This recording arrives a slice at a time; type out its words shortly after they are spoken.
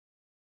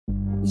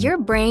Your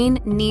brain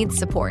needs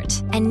support,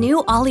 and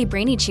new Ollie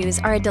Brainy Chews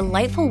are a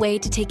delightful way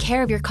to take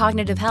care of your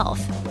cognitive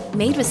health.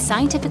 Made with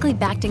scientifically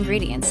backed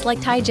ingredients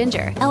like Thai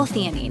ginger,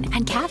 L-theanine,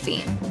 and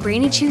caffeine,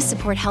 Brainy Chews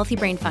support healthy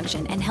brain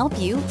function and help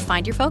you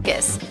find your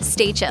focus,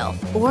 stay chill,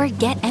 or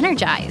get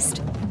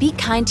energized. Be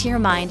kind to your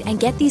mind and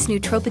get these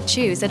nootropic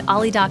chews at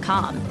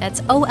ollie.com.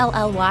 That's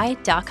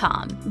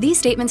OLLY.com. These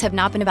statements have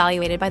not been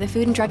evaluated by the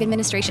Food and Drug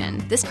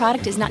Administration. This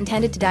product is not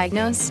intended to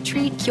diagnose,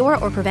 treat, cure,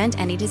 or prevent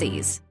any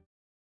disease.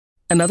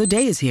 Another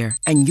day is here,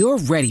 and you're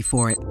ready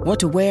for it. What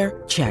to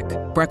wear? Check.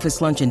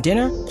 Breakfast, lunch, and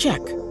dinner? Check.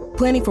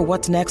 Planning for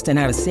what's next and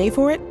how to save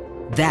for it?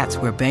 That's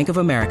where Bank of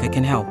America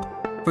can help.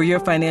 For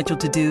your financial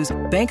to-dos,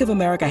 Bank of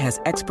America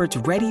has experts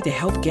ready to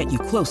help get you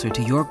closer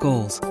to your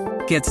goals.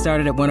 Get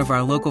started at one of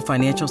our local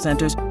financial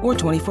centers or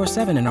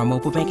 24/7 in our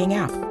mobile banking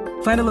app.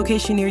 Find a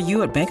location near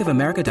you at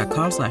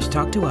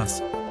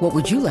bankofamerica.com/talktous. What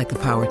would you like the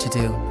power to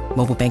do?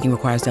 Mobile banking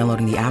requires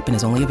downloading the app and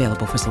is only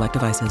available for select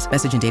devices.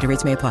 Message and data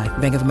rates may apply.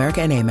 Bank of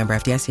America N.A., member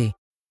FDIC.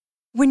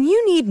 When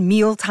you need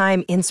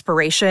mealtime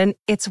inspiration,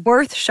 it's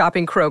worth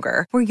shopping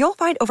Kroger, where you'll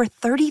find over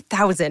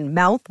 30,000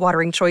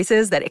 mouth-watering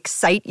choices that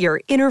excite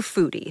your inner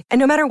foodie. And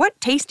no matter what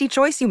tasty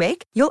choice you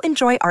make, you'll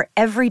enjoy our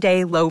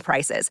everyday low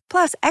prices,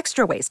 plus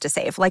extra ways to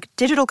save, like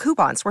digital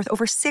coupons worth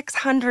over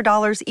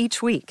 $600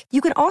 each week. You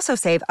can also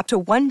save up to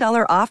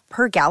 $1 off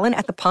per gallon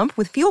at the pump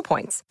with fuel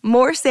points.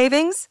 More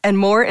savings and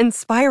more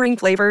inspiring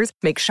flavors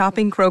make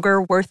shopping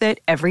Kroger worth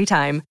it every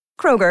time.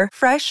 Kroger,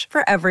 fresh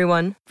for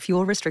everyone.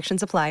 Fuel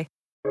restrictions apply.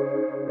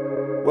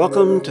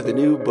 Welcome to the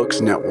New Books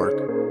Network.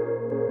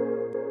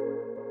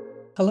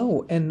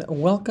 Hello, and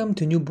welcome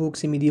to New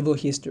Books in Medieval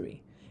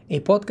History, a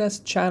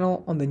podcast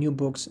channel on the New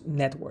Books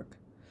Network.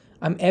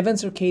 I'm Evan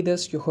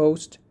Cercadas, your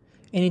host,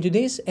 and in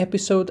today's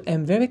episode,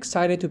 I'm very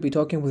excited to be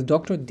talking with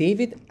Dr.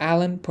 David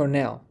Allen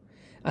Parnell,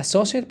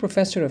 Associate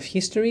Professor of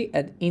History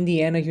at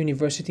Indiana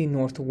University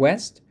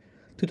Northwest,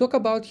 to talk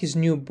about his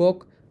new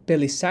book,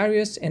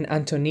 Belisarius and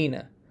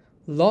Antonina,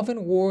 Love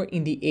and War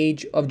in the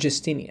Age of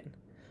Justinian,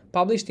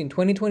 published in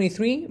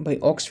 2023 by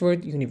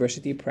Oxford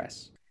University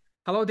Press.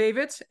 Hello,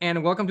 David,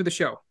 and welcome to the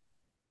show.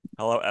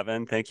 Hello,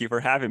 Evan. Thank you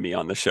for having me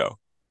on the show.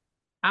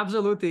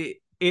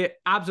 Absolutely.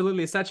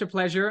 Absolutely. It's such a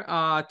pleasure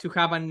to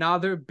have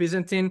another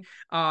Byzantine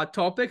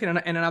topic and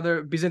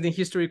another Byzantine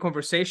history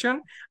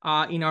conversation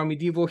in our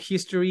medieval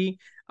history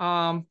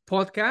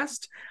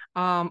podcast.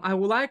 I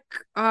would like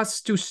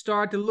us to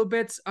start a little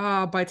bit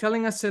by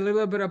telling us a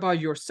little bit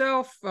about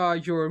yourself,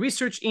 your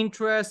research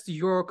interest,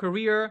 your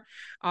career,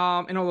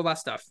 and all of that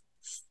stuff.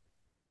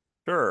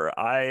 Sure.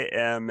 I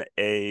am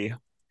a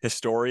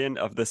historian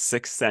of the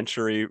 6th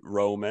century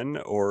Roman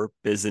or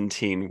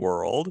Byzantine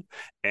world,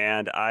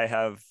 and I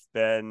have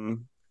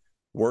been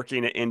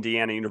working at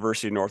Indiana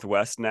University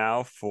Northwest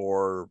now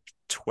for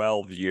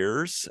 12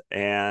 years.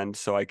 And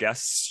so I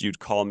guess you'd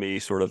call me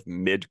sort of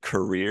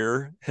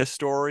mid-career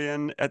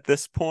historian at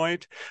this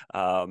point.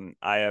 I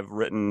have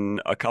written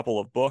a couple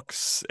of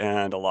books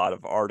and a lot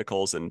of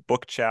articles and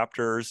book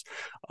chapters,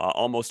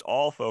 almost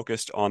all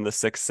focused on the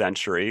 6th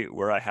century,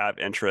 where I have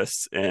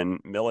interests in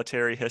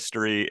military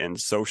history and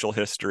social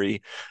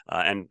history,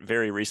 and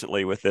very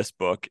recently with this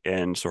book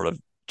in sort of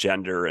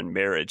gender and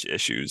marriage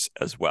issues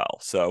as well.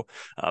 So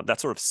that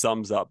sort of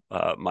sums up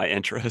my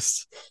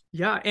interests.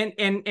 Yeah,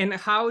 and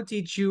how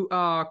did you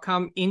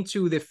come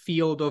into the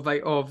field of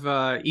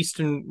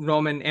Eastern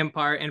Roman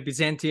Empire and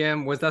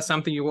Byzantium? Was that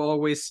something you were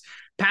always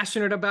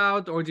passionate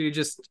about, or did you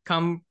just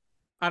come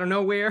out of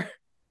nowhere?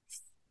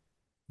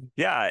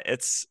 Yeah,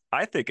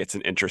 I think it's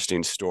an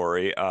interesting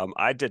story.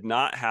 I did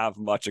not have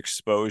much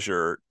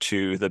exposure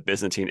to the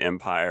Byzantine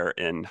Empire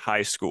in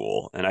high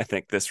school, and I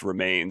think this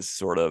remains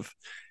sort of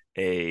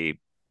a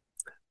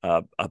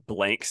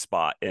blank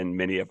spot in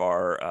many of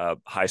our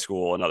high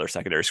school and other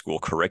secondary school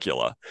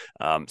curricula.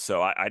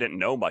 So I didn't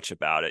know much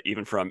about it,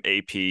 even from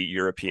AP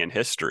European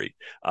history.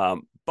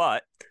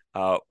 But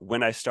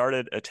when I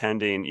started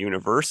attending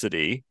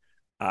university,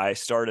 I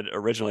started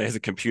originally as a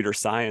computer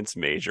science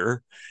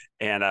major,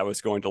 and I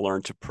was going to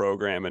learn to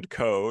program and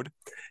code.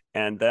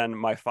 And then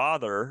my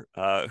father,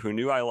 who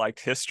knew I liked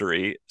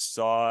history,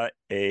 saw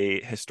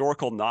a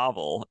historical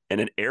novel in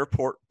an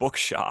airport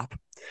bookshop.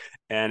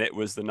 And it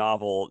was the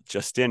novel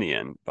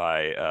Justinian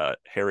by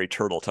Harry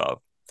Turtletove.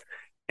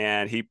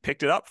 And he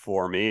picked it up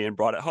for me and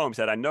brought it home. He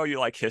said, I know you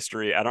like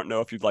history. I don't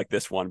know if you'd like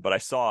this one, but I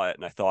saw it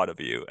and I thought of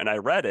you. And I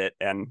read it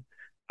and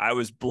I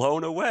was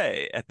blown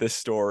away at this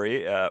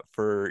story.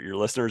 For your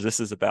listeners,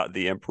 this is about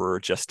the Emperor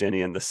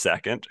Justinian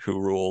II,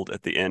 who ruled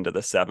at the end of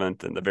the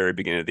 7th and the very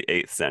beginning of the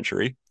 8th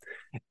century.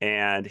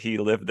 And he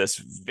lived this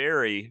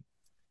very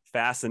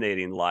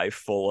fascinating life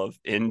full of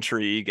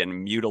intrigue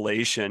and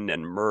mutilation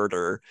and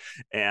murder.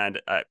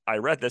 And I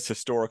read this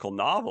historical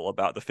novel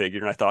about the figure,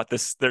 and I thought,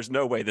 there's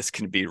no way this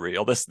can be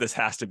real. This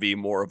has to be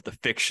more of the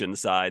fiction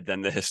side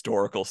than the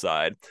historical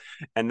side.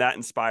 And that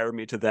inspired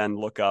me to then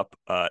look up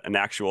an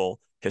actual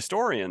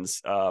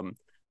historian's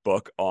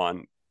book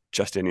on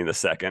Justinian II,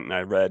 and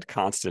I read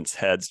Constance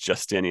Head's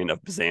Justinian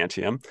of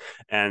Byzantium.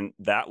 And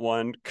that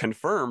one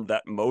confirmed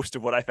that most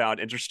of what I found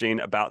interesting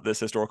about this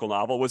historical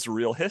novel was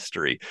real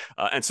history.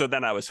 And so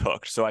then I was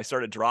hooked. So I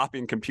started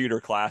dropping computer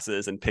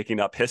classes and picking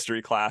up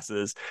history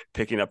classes,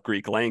 picking up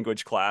Greek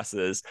language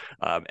classes,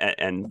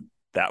 and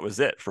that was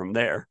it from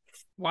there.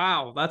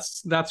 Wow,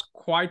 that's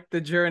quite the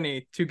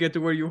journey to get to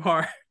where you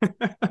are.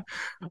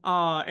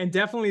 And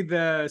definitely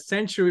the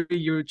century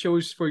you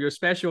chose for your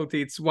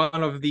specialty, it's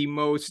one of the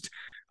most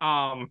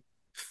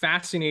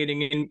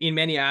fascinating in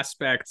many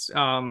aspects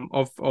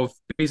of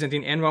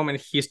Byzantine and Roman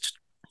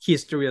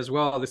history as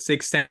well, the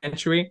 6th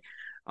century.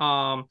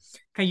 Can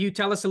you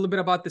tell us a little bit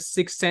about the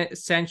 6th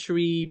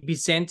century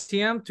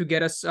Byzantium to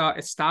get us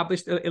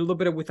established a little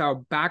bit with our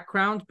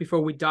background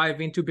before we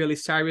dive into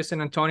Belisarius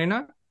and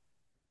Antonina?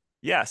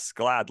 Yes,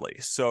 gladly.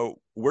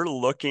 So we're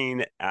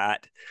looking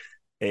at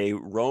a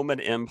Roman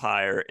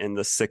Empire in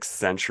the 6th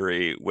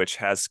century, which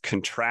has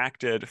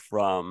contracted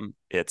from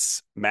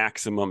its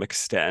maximum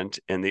extent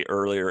in the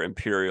earlier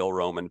imperial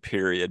Roman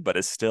period, but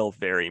is still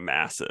very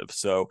massive.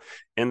 So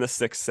in the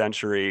 6th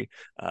century,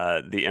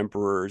 the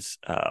emperors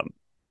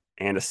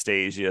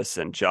Anastasius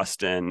and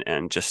Justin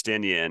and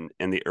Justinian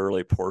in the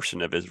early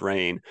portion of his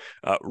reign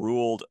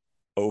ruled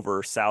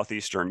over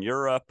southeastern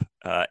Europe,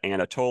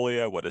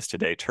 Anatolia, what is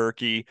today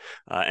Turkey,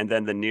 and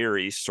then the Near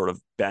East, sort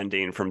of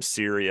bending from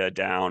Syria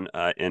down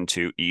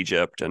into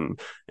Egypt and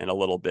a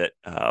little bit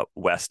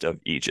west of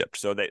Egypt.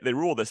 So they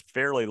rule this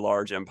fairly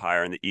large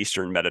empire in the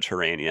Eastern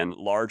Mediterranean,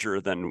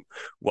 larger than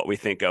what we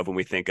think of when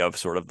we think of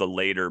sort of the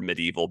later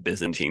medieval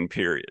Byzantine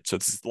period. So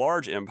it's this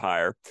large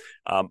empire,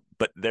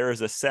 but there is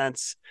a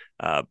sense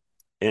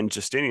in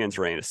Justinian's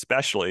reign,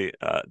 especially,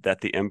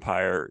 that the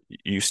empire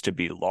used to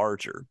be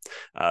larger.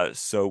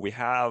 So we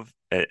have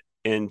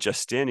in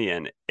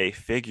Justinian a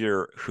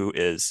figure who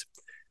is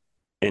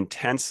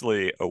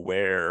intensely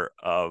aware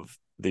of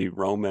the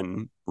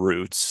Roman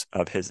roots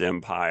of his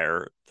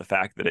empire, the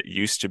fact that it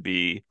used to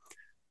be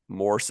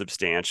more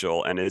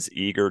substantial, and is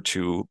eager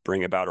to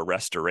bring about a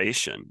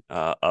restoration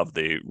of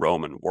the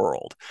Roman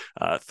world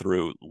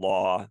through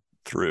law,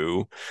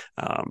 through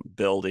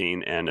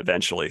building, and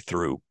eventually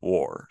through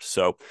war.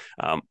 So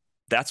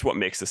that's what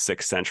makes the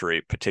 6th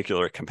century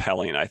particularly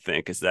compelling, I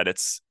think, is that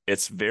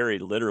it's very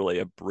literally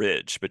a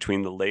bridge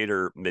between the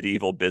later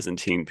medieval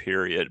Byzantine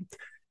period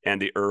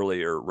and the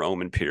earlier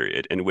Roman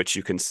period, in which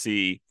you can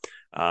see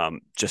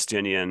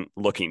Justinian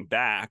looking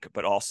back,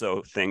 but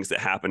also things that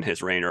happen in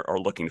his reign are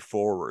looking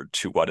forward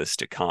to what is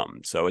to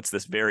come. So it's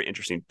this very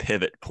interesting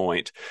pivot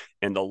point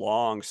in the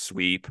long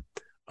sweep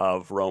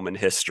of Roman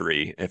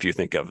history. If you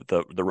think of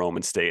the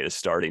Roman state as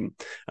starting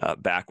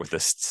back with the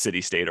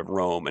city-state of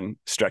Rome and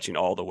stretching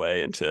all the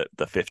way into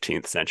the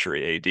 15th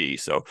century AD.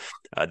 So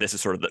this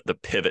is sort of the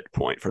pivot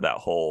point for that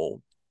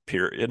whole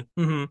period.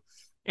 Mm-hmm.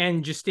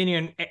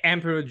 And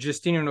Emperor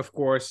Justinian, of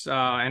course,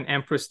 and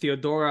Empress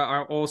Theodora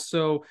are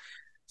also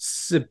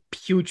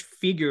huge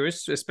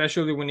figures,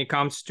 especially when it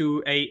comes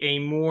to a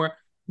more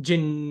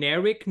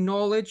generic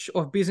knowledge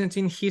of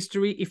Byzantine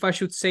history, if I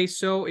should say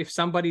so. If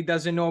somebody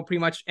doesn't know pretty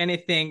much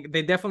anything,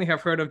 they definitely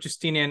have heard of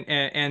Justinian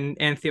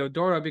and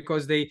Theodora,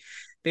 because they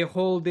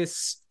hold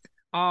this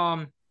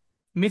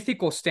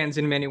mythical stance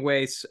in many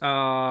ways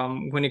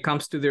when it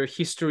comes to their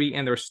history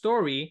and their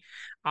story.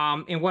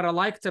 And what I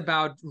liked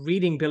about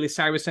reading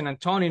Belisarius and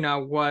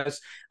Antonina was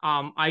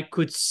I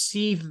could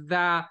see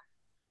that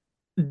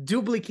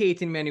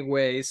duplicate in many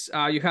ways.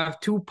 You have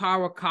two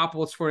power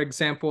couples, for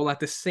example, at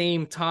the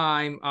same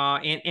time,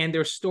 and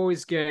their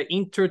stories get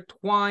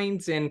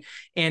intertwined, and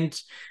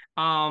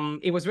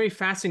it was very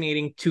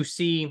fascinating to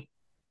see,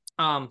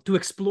 to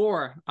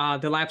explore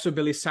the lives of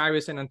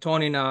Belisarius and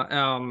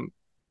Antonina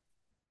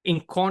in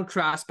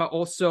contrast, but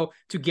also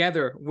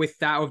together with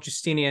that of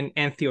Justinian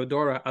and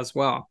Theodora as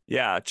well.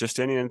 Yeah,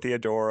 Justinian and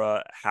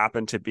Theodora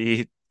happen to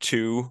be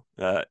two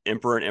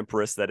emperor and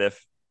empress that,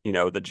 if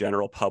the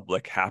general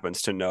public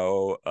happens to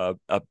know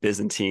a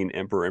Byzantine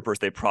emperor empress,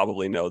 they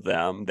probably know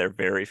them. They're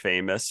very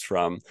famous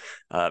from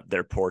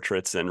their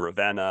portraits in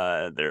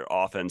Ravenna. They're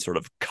often sort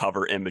of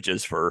cover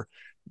images for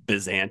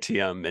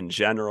Byzantium in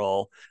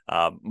general.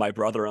 My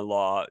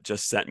brother-in-law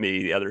just sent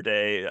me the other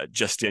day,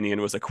 Justinian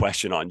was a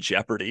question on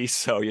Jeopardy.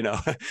 So,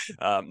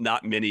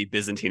 not many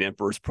Byzantine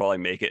emperors probably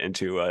make it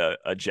into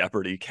a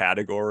Jeopardy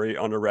category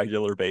on a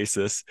regular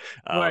basis.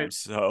 Right.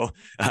 So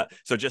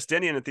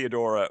Justinian and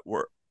Theodora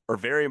are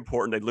very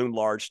important. They loom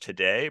large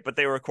today, but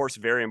they were, of course,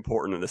 very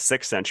important in the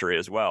 6th century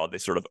as well. They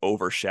sort of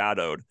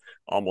overshadowed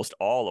almost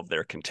all of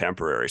their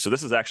contemporaries. So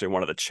this is actually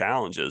one of the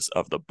challenges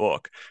of the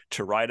book,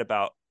 to write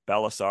about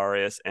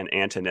Belisarius and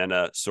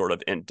Antonina sort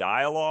of in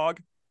dialogue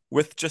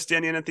with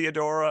Justinian and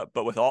Theodora,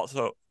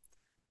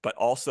 but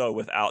also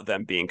without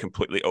them being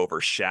completely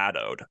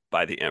overshadowed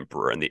by the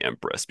emperor and the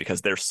empress,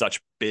 because they're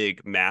such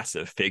big,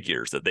 massive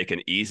figures that they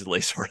can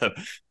easily sort of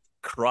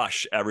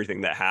crush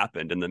everything that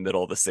happened in the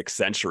middle of the 6th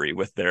century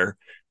with their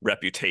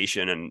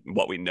reputation and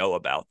what we know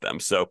about them.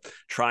 So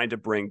trying to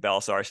bring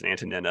Belisarius and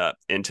Antonina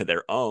into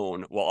their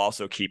own while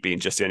also keeping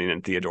Justinian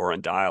and Theodora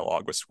in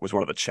dialogue was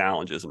one of the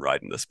challenges in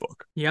writing this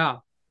book. Yeah.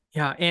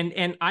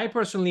 And I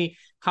personally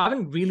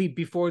haven't really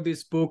before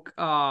this book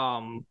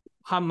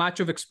had much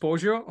of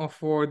exposure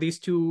for these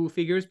two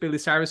figures,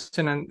 Belisarius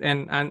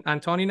and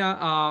Antonina.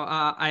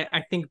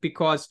 I think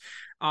because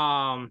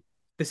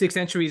the 6th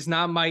century is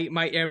not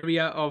my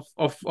area of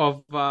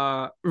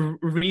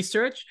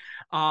research.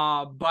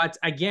 But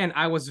again,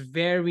 I was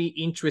very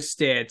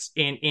interested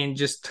in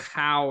just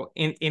how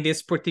in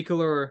this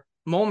particular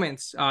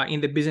moments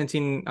in the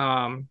Byzantine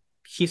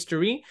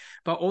history,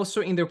 but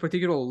also in their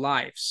particular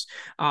lives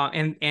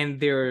and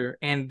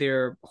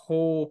their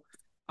whole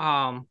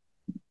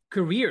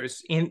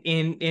careers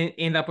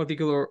in that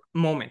particular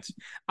moment.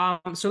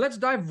 So let's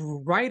dive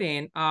right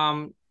in.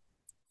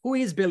 Who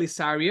is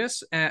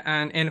Belisarius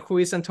and who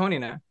is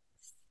Antonina?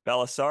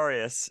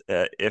 Belisarius,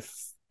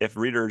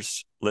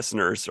 if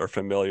listeners are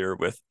familiar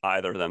with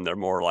either of them, they're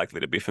more likely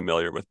to be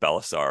familiar with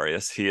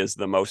Belisarius. He is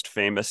the most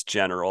famous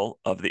general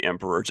of the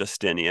Emperor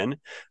Justinian,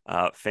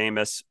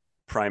 famous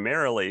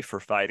primarily for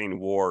fighting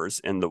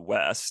wars in the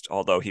West,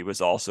 although he was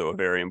also a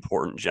very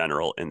important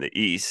general in the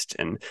East,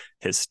 and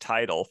his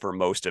title for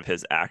most of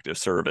his active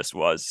service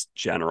was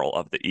General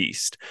of the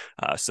East.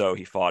 So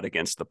he fought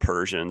against the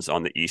Persians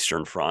on the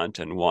Eastern Front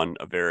and won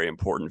a very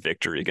important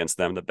victory against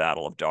them, the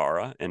Battle of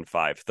Dara in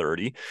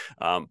 530.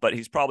 But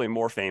he's probably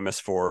more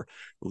famous for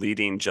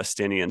leading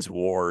Justinian's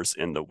wars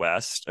in the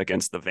West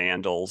against the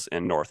Vandals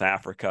in North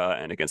Africa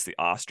and against the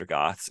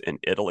Ostrogoths in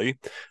Italy.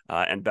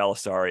 And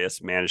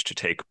Belisarius managed to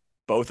take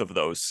both of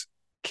those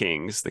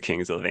kings, the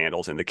kings of the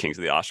Vandals and the kings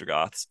of the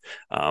Ostrogoths,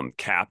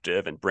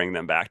 captive and bring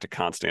them back to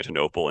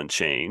Constantinople in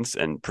chains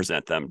and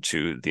present them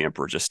to the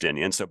Emperor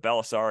Justinian. So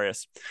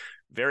Belisarius,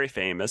 very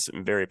famous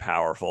and very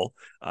powerful.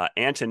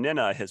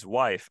 Antonina, his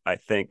wife, I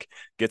think,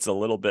 gets a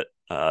little bit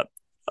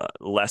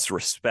less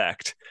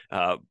respect,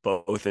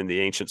 both in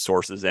the ancient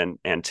sources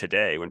and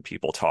today when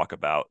people talk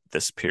about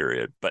this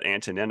period. But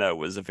Antonina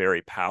was a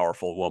very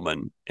powerful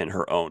woman in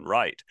her own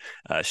right.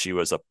 She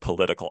was a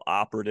political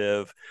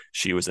operative.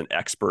 She was an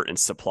expert in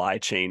supply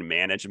chain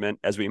management,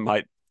 as we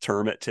might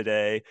term it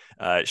today.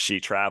 She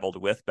traveled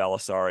with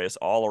Belisarius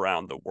all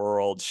around the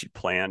world. She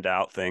planned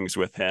out things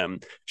with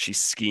him. She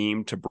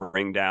schemed to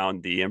bring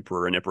down the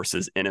emperor and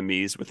empress's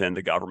enemies within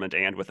the government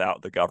and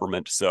without the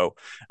government. So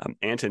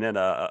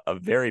Antonina, a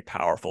very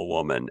powerful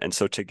woman. And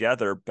so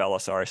together,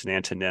 Belisarius and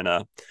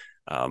Antonina,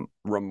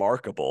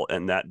 remarkable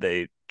in that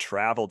they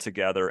traveled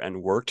together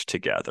and worked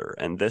together.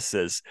 And this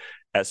is,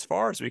 as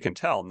far as we can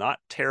tell, not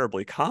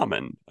terribly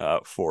common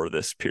for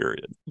this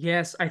period.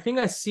 Yes, I think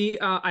I see.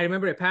 I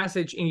remember a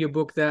passage in your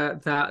book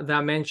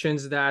that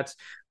mentions that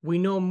we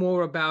know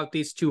more about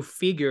these two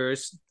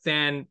figures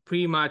than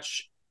pretty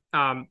much,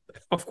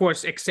 of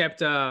course, except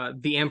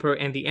the emperor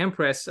and the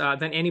empress,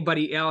 than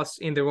anybody else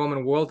in the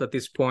Roman world at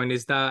this point.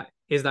 Is that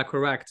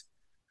correct?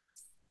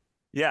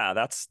 Yeah,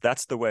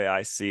 that's the way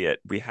I see it.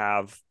 We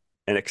have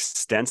an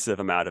extensive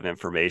amount of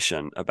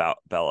information about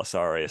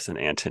Belisarius and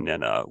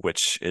Antonina,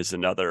 which is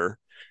another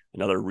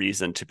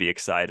reason to be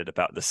excited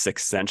about the 6th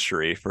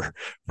century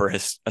for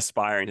his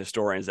aspiring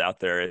historians out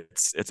there.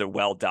 It's a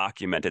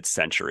well-documented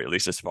century, at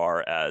least as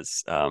far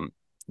as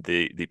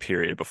the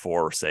period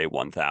before, say,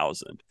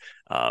 1000.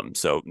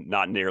 So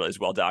not nearly as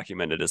well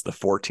documented as the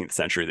 14th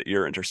century that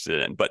you're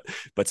interested in,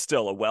 but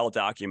still a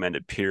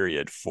well-documented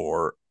period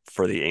for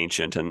the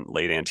ancient and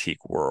late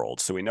antique world.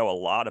 So we know a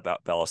lot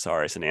about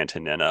Belisarius and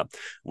Antonina,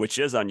 which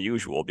is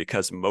unusual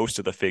because most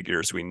of the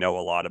figures we know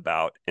a lot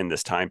about in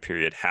this time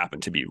period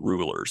happen to be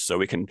rulers. So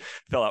we can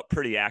fill out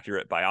pretty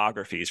accurate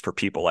biographies for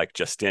people like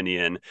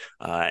Justinian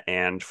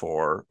and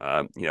for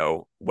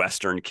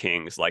Western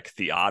kings like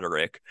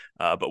Theodoric.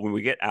 But when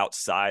we get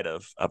outside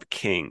of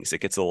kings,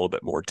 it gets a little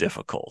bit more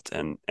difficult.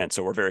 And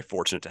so we're very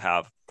fortunate to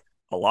have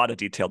a lot of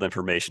detailed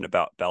information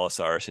about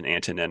Belisarius and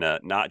Antonina,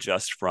 not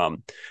just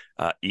from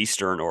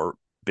Eastern or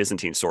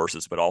Byzantine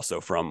sources, but also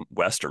from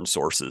Western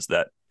sources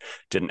that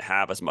didn't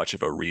have as much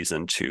of a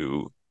reason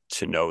to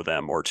know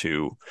them or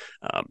to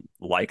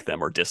like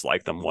them or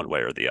dislike them one way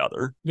or the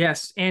other.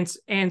 Yes, and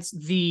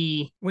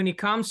when it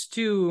comes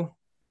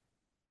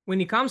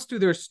to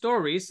their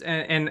stories,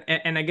 and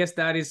I guess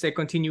that is a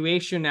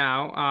continuation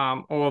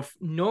now of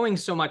knowing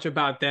so much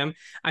about them.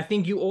 I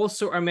think you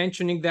also are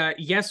mentioning that,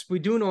 yes, we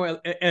do know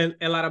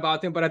a lot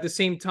about them, but at the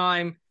same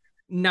time,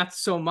 not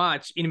so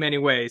much in many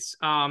ways.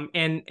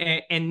 And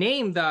a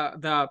name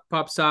that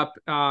pops up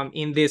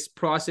in this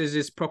process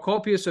is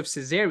Procopius of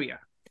Caesarea.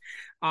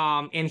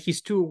 And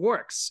his two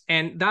works.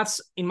 And that's,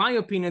 in my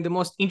opinion, the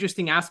most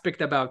interesting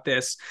aspect about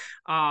this.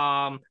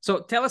 So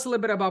tell us a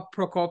little bit about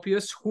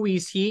Procopius. Who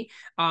is he?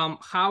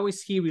 How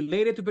is he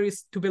related to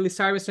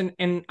Belisarius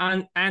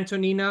and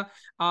Antonina?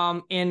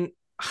 And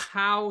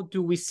how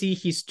do we see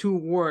his two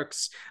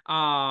works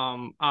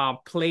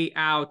play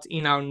out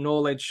in our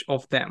knowledge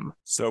of them?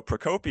 So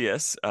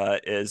Procopius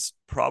is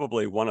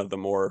probably one of the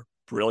more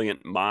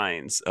brilliant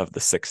minds of the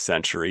 6th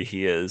century.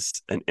 He is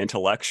an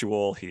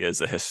intellectual. He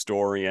is a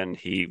historian.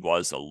 He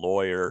was a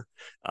lawyer.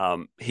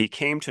 He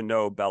came to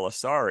know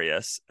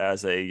Belisarius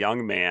as a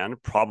young man,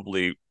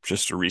 probably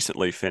just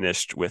recently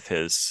finished with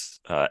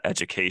his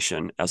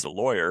education as a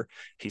lawyer.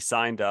 He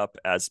signed up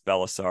as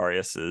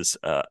Belisarius's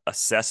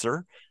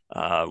assessor,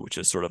 which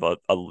is sort of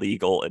a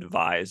legal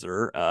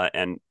advisor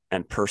and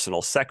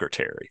personal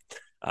secretary.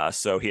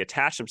 So he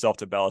attached himself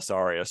to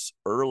Belisarius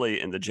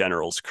early in the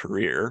general's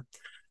career.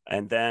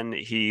 And then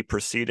he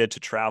proceeded to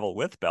travel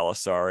with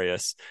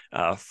Belisarius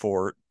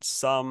for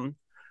some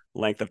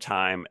length of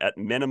time, at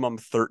minimum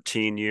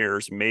 13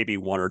 years, maybe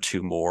one or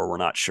two more. We're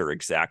not sure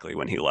exactly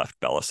when he left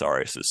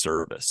Belisarius'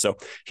 service. So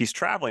he's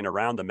traveling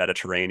around the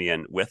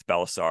Mediterranean with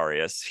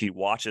Belisarius. He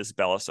watches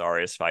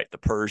Belisarius fight the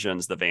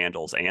Persians, the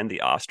Vandals, and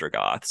the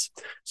Ostrogoths.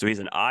 So he's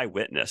an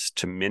eyewitness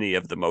to many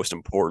of the most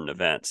important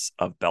events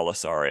of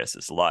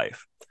Belisarius'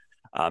 life.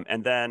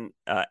 And then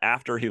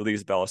after he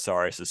leaves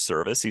Belisarius'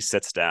 service, he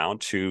sits down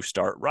to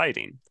start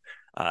writing.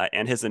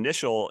 And his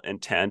initial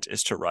intent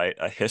is to write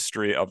a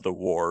history of the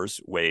wars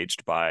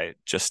waged by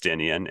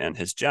Justinian and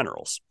his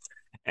generals.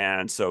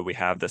 And so we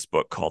have this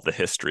book called The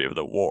History of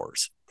the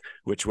Wars,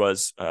 which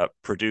was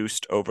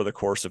produced over the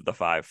course of the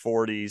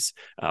 540s,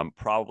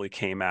 probably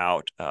came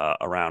out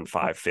around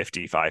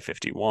 550,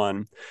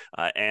 551.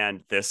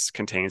 And this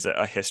contains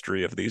a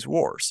history of these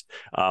wars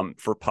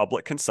for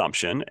public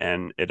consumption.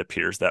 And it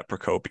appears that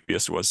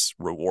Procopius was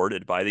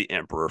rewarded by the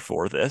emperor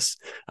for this.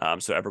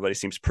 So everybody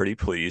seems pretty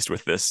pleased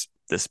with this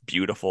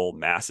beautiful,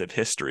 massive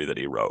history that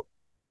he wrote.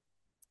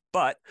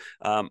 But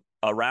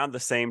around the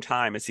same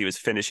time as he was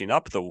finishing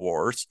up the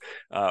wars,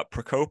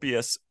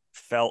 Procopius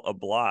felt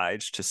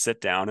obliged to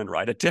sit down and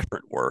write a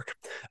different work,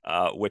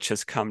 which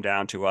has come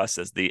down to us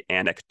as the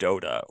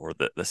Anecdota, or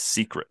the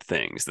secret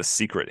things, the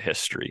secret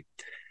history.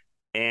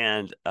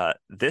 And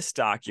this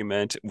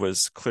document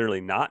was clearly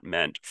not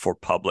meant for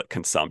public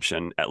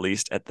consumption, at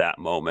least at that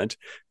moment,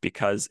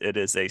 because it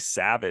is a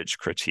savage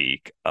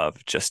critique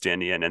of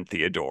Justinian and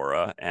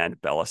Theodora and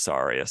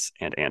Belisarius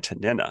and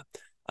Antonina.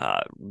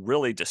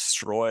 Really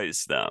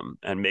destroys them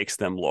and makes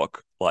them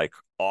look like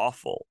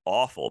awful,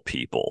 awful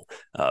people,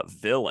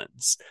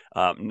 villains,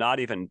 not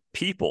even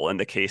people. In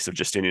the case of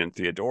Justinian and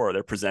Theodora,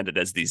 they're presented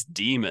as these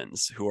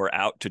demons who are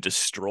out to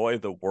destroy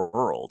the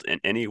world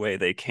in any way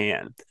they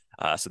can.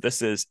 So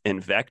this is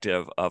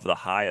invective of the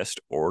highest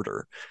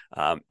order,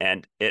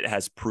 and it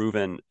has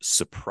proven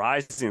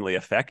surprisingly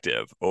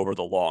effective over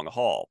the long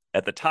haul.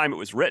 At the time it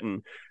was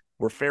written,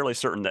 we're fairly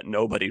certain that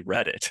nobody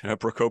read it.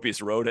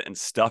 Procopius wrote it and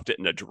stuffed it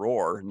in a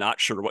drawer, not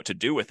sure what to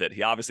do with it.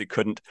 He obviously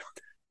couldn't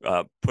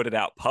put it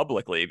out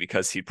publicly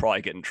because he'd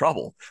probably get in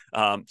trouble.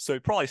 So he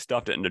probably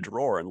stuffed it in a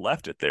drawer and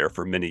left it there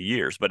for many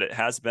years. But it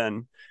has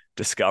been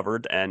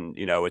discovered, and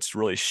it's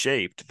really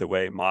shaped the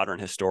way modern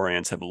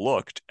historians have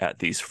looked at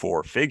these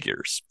four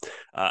figures.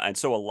 And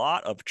so a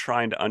lot of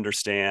trying to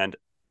understand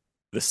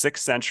the 6th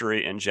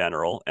century in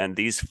general, and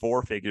these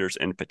four figures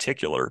in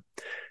particular,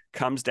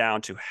 comes down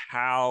to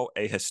how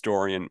a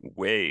historian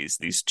weighs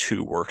these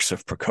two works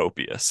of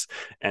Procopius,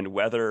 and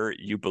whether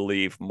you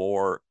believe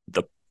more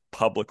the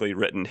publicly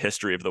written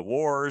history of the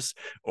wars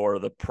or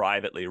the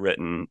privately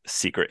written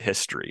secret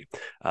history.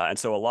 And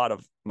so a lot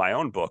of my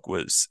own book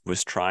was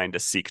trying to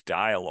seek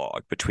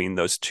dialogue between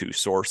those two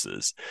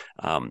sources,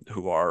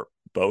 who are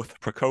both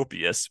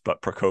Procopius,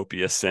 but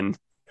Procopius in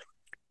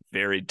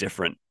very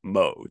different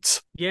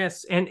modes.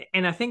 Yes, and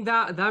I think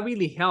that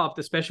really helped,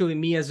 especially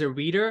me as a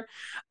reader,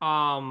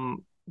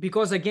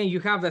 because again, you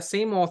have the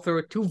same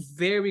author, two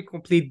very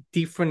complete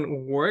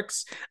different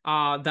works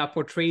that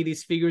portray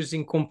these figures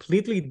in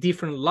completely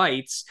different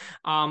lights.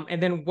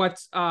 And then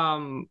what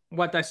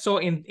I saw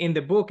in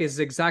the book is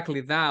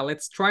exactly that.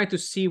 Let's try to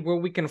see where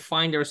we can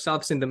find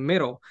ourselves in the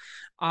middle.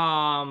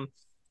 And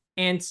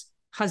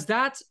has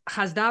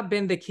that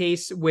been the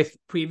case with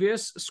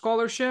previous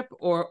scholarship,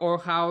 or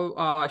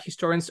how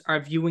historians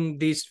are viewing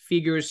these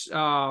figures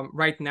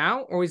right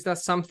now, or is that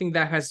something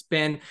that has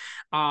been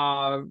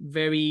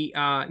very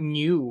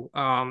new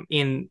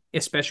in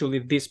especially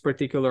this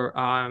particular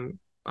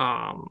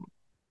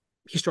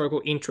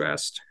historical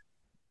interest?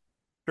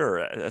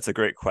 Sure, that's a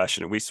great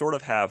question. We sort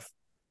of have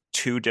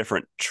two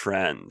different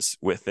trends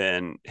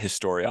within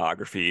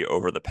historiography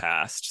over the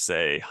past,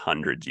 say,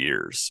 100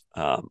 years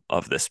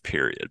of this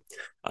period.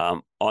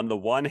 On the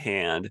one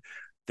hand,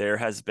 there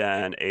has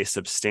been a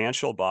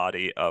substantial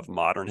body of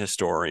modern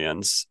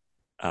historians,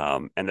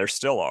 and there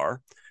still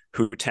are,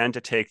 who tend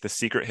to take the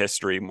secret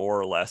history more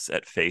or less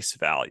at face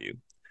value.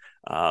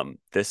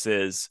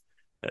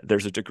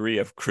 There's a degree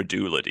of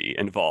credulity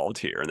involved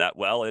here, and that,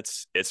 well,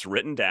 it's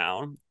written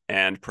down,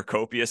 and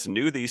Procopius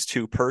knew these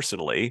two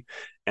personally,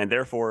 and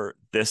therefore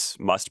this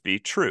must be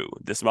true.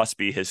 This must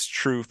be his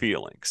true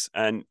feelings.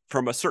 And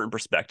from a certain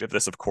perspective,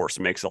 this, of course,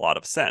 makes a lot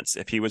of sense.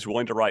 If he was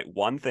willing to write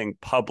one thing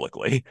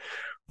publicly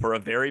for a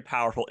very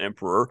powerful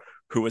emperor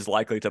who was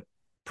likely to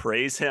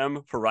praise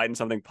him for writing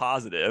something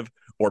positive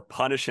or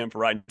punish him for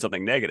writing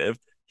something negative,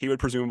 he would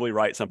presumably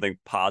write something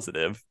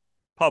positive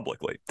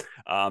publicly.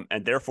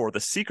 And therefore, the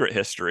secret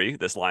history,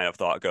 this line of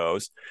thought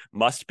goes,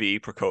 must be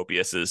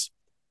Procopius's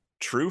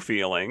true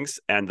feelings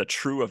and the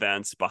true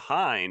events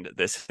behind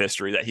this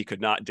history that he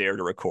could not dare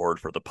to record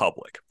for the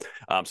public.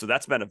 So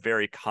that's been a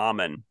very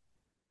common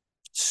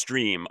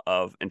stream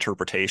of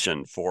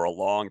interpretation for a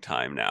long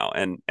time now,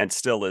 and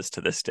still is to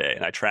this day.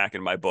 And I track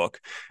in my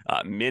book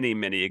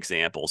many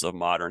examples of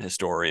modern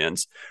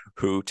historians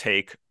who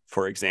take,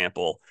 for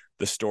example,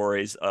 the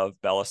stories of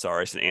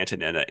Belisarius and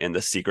Antonina in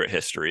the secret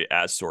history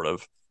as sort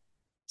of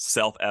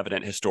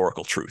self-evident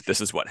historical truth. This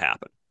is what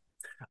happened.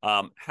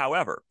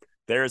 However,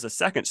 there is a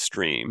second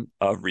stream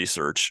of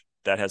research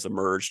that has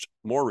emerged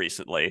more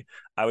recently,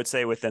 I would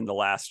say within the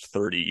last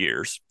 30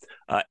 years.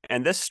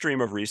 And this stream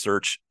of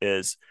research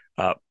is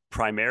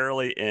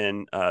primarily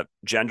in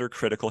gender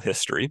critical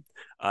history,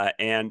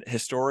 and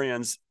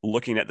historians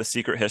looking at the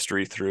secret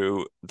history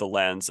through the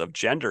lens of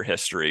gender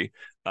history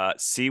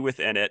see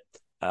within it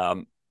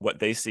what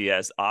they see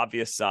as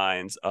obvious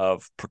signs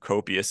of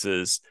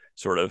Procopius's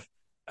sort of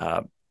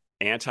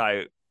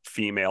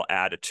anti-female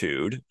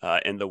attitude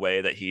in the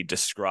way that he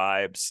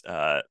describes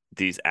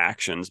these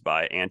actions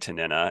by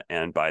Antonina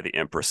and by the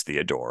Empress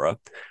Theodora.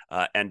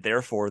 And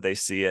therefore, they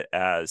see it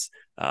as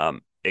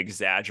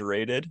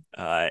exaggerated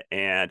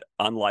and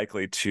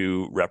unlikely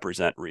to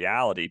represent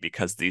reality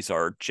because these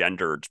are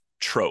gendered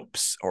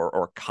tropes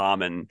or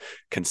common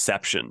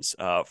conceptions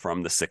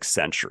from the 6th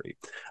century.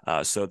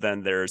 So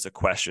then there's a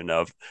question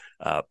of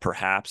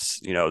perhaps,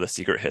 the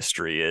secret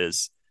history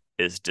is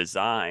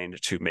designed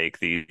to make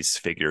these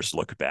figures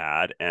look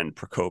bad, and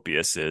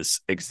Procopius is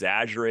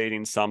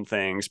exaggerating some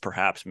things,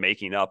 perhaps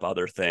making up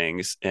other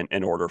things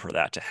in order for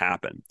that to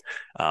happen.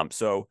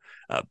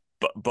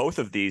 But both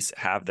of these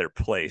have their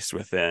place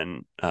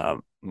within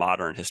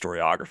modern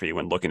historiography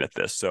when looking at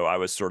this. So I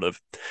was sort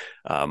of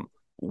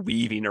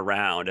weaving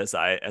around as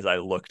I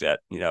looked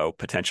at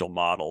potential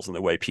models and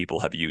the way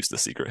people have used the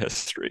secret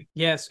history.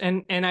 Yes,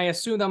 and I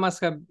assume that must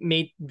have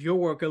made your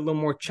work a little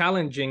more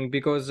challenging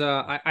because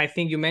I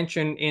think you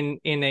mentioned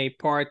in a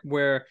part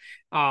where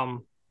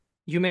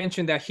you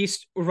mentioned that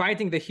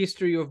writing the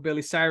history of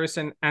Belisarius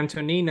and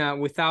Antonina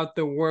without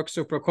the works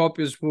of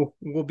Procopius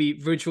will be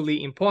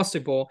virtually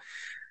impossible.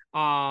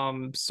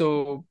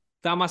 So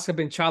that must have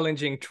been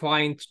challenging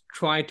trying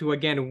to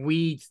again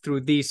weed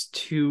through these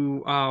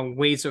two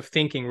ways of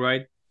thinking,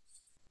 right?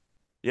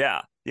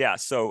 Yeah.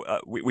 So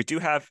we do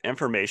have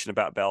information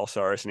about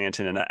Belisarius and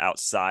Antonina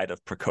outside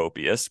of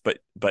Procopius,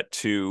 but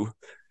to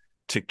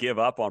give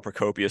up on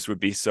Procopius would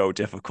be so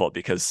difficult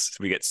because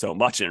we get so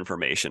much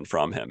information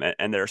from him,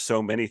 and there are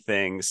so many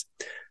things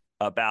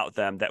about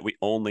them that we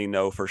only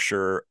know for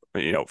sure,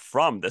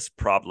 from this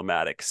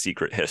problematic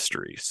secret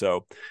history.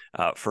 So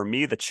for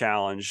me, the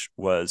challenge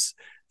was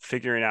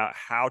figuring out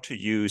how to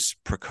use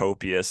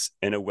Procopius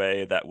in a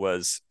way that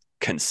was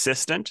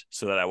consistent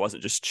so that I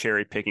wasn't just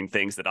cherry picking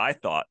things that I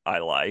thought I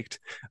liked,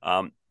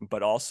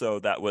 but also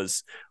that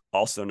was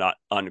also not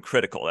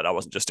uncritical, that I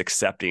wasn't just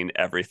accepting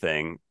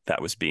everything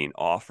that was being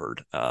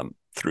offered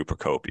through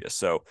Procopius.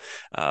 So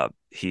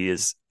he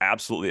is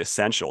absolutely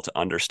essential to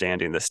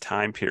understanding this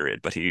time period,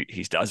 but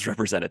he does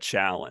represent a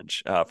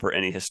challenge for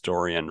any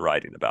historian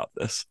writing about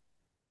this.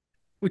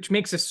 Which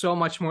makes it so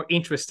much more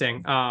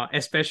interesting,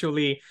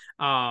 especially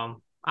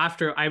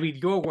after I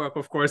read your work.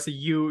 Of course,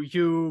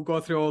 you go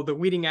through all the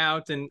weeding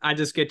out, and I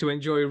just get to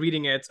enjoy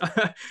reading it.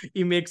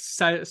 It makes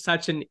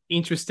such an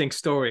interesting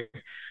story.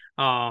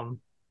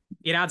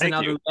 It adds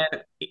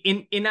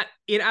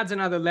it adds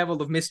another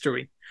level of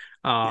mystery.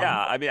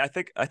 Yeah, I mean, I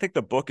think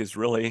the book is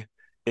really,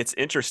 it's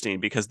interesting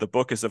because the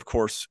book is, of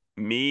course,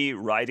 me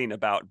writing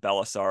about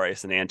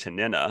Belisarius and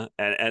Antonina,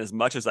 and as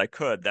much as I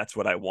could, that's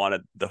what I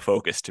wanted the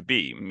focus to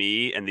be,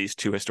 me and these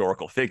two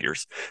historical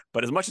figures.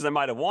 But as much as I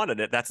might have wanted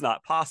it, that's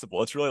not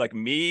possible. It's really like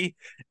me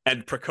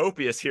and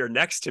Procopius here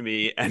next to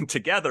me, and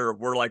together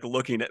we're like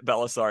looking at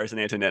Belisarius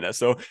and Antonina.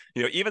 So,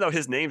 even though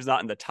his name's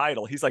not in the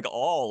title, he's like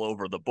all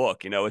over the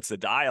book. It's a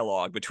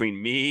dialogue between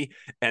me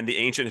and the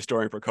ancient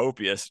historian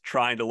Procopius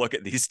trying to look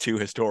at these two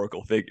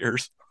historical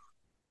figures.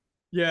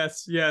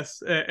 Yes,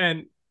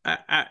 and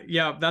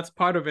yeah, that's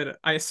part of it,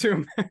 I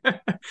assume.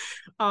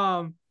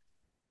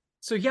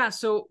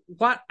 So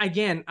what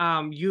again?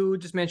 You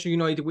just mentioned,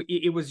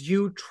 it was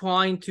you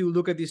trying to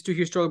look at these two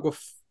historical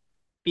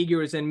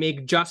figures and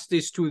make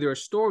justice to their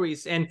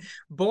stories, and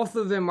both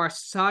of them are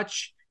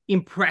such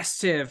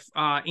impressive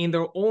in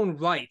their own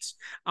right.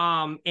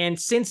 And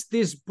since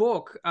this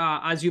book,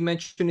 as you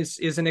mentioned,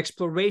 is an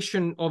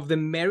exploration of the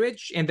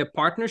marriage and the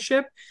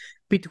partnership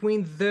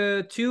between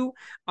the two,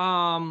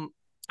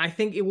 I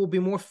think it will be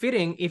more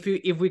fitting if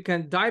we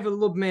can dive a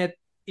little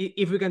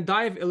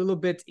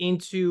bit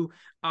into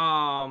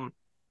how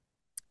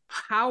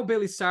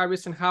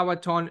Belisarius and how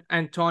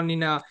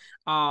Antonina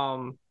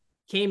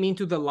came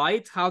into the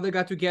light, how they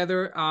got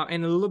together,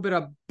 and a little bit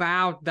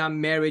about that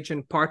marriage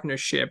and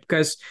partnership,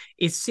 because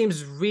it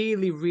seems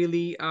really,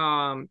 really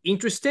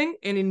interesting,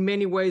 and in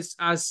many ways,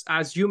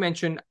 as you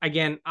mentioned,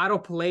 again, out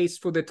of place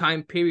for the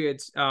time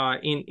periods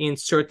in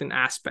certain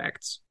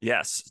aspects.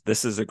 Yes,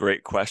 this is a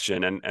great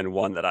question, and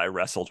one that I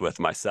wrestled with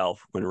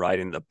myself when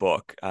writing the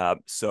book.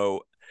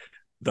 So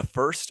the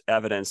first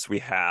evidence we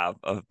have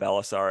of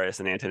Belisarius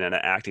and Antonina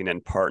acting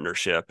in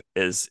partnership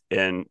is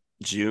in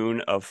June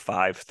of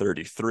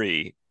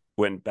 533,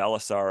 when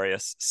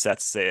Belisarius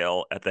sets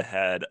sail at the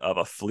head of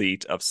a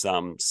fleet of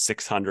some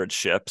 600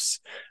 ships,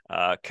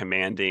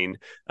 commanding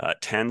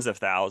tens of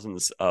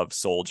thousands of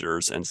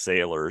soldiers and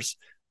sailors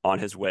on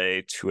his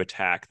way to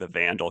attack the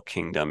Vandal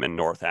kingdom in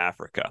North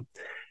Africa.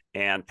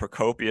 And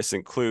Procopius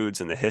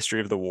includes in the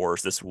history of the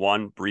wars this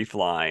one brief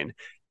line,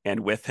 "And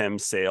with him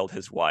sailed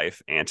his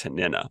wife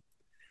Antonina."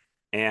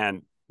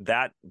 And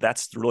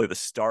that's really the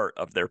start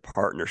of their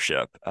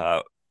partnership.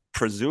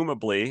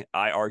 Presumably,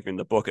 I argue in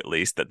the book at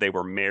least, that they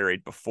were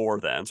married before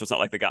then. So it's not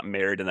like they got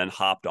married and then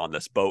hopped on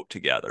this boat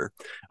together.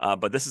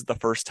 But this is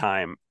the first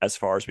time, as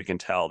far as we can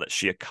tell, that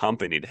she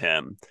accompanied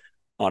him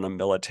on a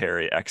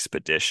military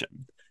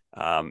expedition,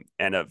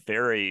 and a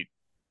very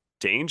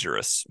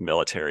dangerous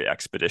military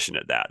expedition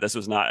at that. This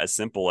was not as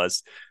simple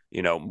as,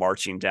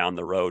 marching down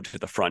the road to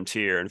the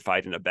frontier and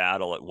fighting a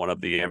battle at one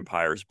of the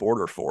empire's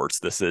border forts.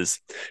 This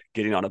is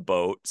getting on a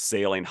boat,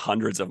 sailing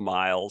hundreds of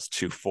miles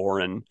to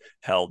foreign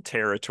held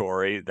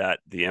territory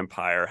that the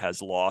empire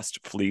has lost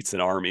fleets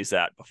and armies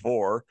at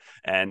before.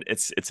 And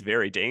it's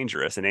very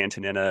dangerous. And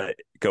Antonina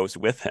goes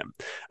with him.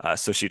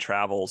 So she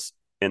travels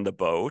in the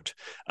boat.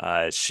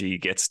 She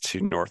gets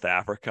to North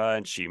Africa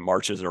and she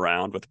marches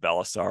around with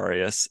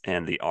Belisarius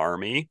and the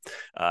army.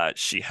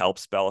 She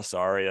helps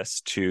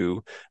Belisarius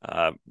to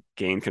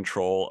gain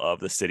control of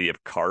the city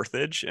of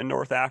Carthage in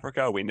North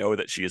Africa. We know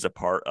that she is a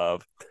part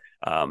of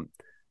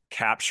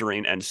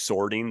capturing and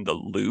sorting the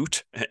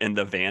loot in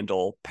the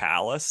Vandal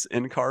palace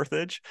in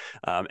Carthage.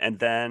 And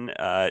then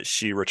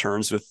she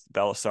returns with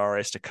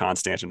Belisarius to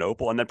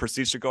Constantinople and then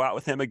proceeds to go out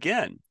with him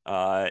again.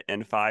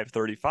 In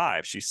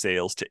 535, she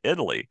sails to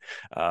Italy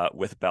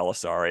with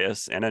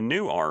Belisarius and a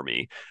new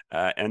army.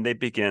 And they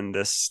begin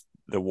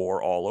the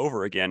war all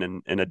over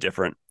again in a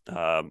different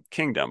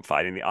kingdom,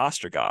 fighting the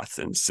Ostrogoths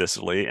in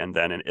Sicily and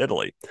then in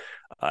Italy.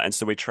 And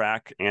so we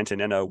track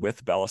Antonina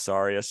with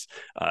Belisarius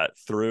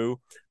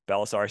through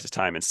Belisarius'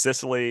 time in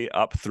Sicily,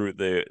 up through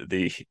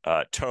the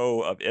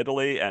toe of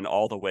Italy, and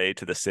all the way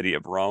to the city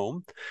of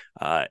Rome.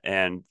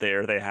 And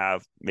there they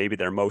have maybe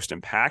their most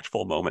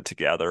impactful moment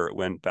together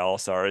when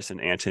Belisarius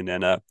and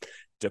Antonina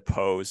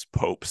depose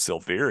Pope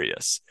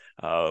Silverius,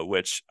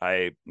 which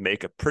I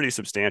make a pretty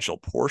substantial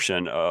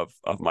portion of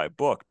my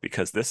book,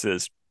 because this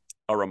is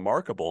a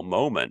remarkable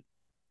moment.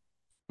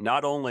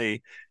 Not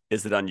only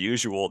is it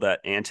unusual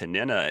that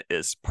Antonina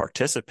is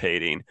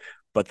participating,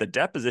 but the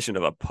deposition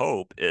of a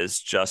pope is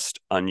just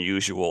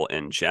unusual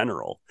in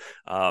general.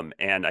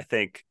 And I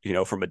think,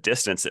 from a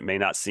distance, it may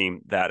not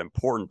seem that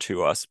important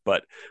to us.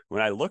 But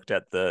when I looked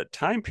at the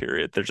time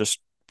period,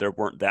 there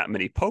weren't that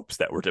many popes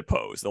that were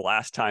deposed. The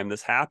last time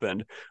this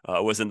happened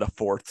was in the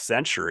 4th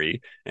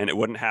century, and it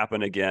wouldn't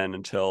happen again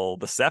until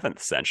the 7th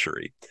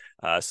century.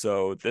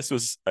 So this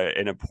was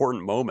an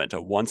important moment,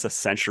 a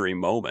once-a-century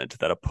moment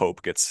that a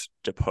pope gets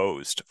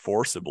deposed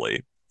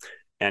forcibly.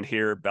 And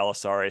here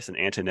Belisarius and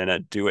Antonina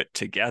do it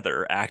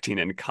together, acting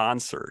in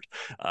concert,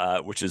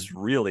 which is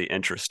really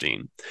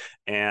interesting.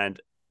 And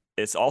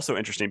it's also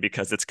interesting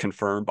because it's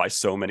confirmed by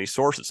so many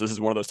sources. This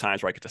is one of those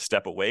times where I get to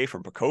step away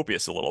from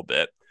Procopius a little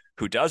bit,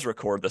 who does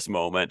record this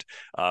moment,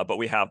 but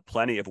we have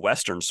plenty of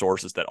Western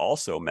sources that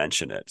also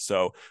mention it.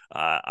 So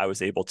I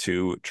was able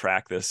to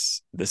track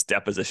this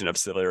deposition of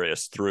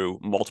Silverius through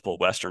multiple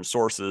Western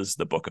sources,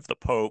 the Book of the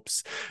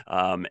Popes,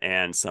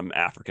 and some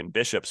African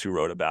bishops who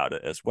wrote about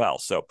it as well.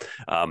 So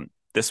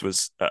this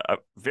was a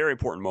very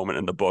important moment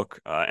in the book,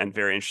 and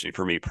very interesting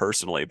for me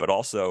personally, but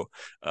also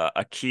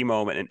a key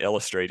moment in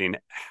illustrating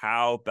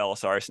how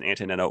Belisarius and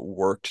Antonina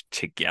worked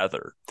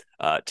together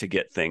to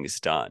get things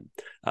done.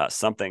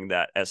 Something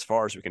that, as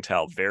far as we can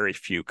tell, very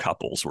few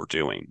couples were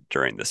doing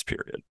during this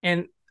period.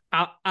 And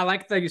I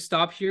like that you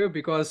stop here,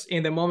 because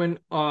in the moment,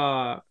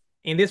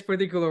 in this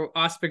particular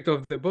aspect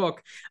of the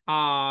book,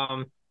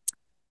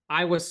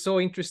 I was so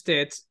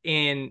interested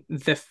in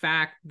the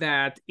fact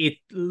that it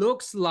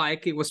looks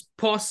like it was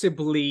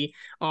possibly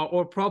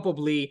or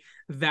probably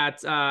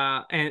that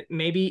and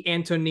maybe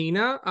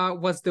Antonina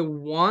was the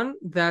one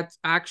that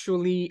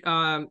actually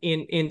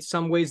in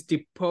some ways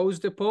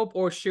deposed the Pope,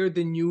 or shared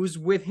the news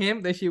with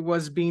him that he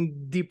was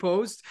being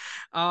deposed.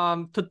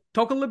 To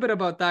talk a little bit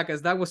about that,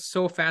 because that was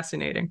so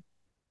fascinating.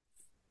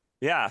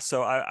 Yeah,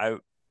 so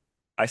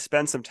I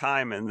spend some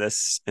time in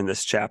this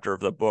chapter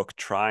of the book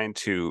trying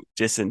to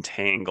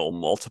disentangle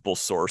multiple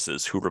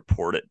sources who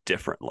report it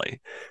differently.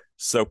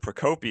 So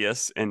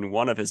Procopius, in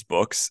one of his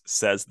books,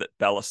 says that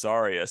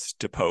Belisarius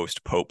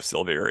deposed Pope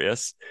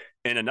Silverius.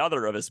 In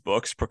another of his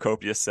books,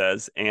 Procopius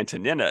says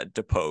Antonina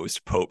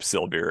deposed Pope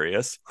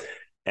Silverius.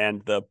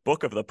 And the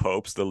Book of the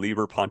Popes, the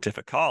Liber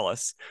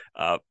Pontificalis,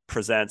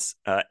 presents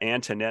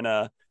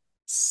Antonina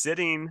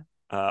sitting,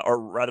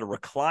 or rather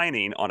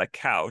reclining on a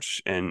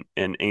couch in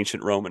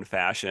ancient Roman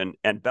fashion,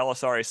 and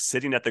Belisarius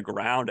sitting at the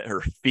ground at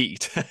her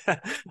feet,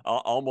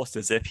 almost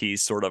as if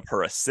he's sort of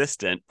her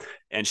assistant.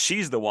 And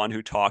she's the one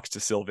who talks to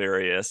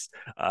Silverius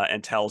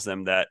and tells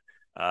him that,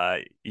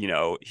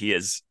 he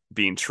is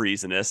being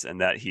treasonous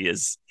and that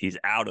he's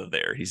out of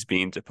there. He's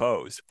being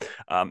deposed.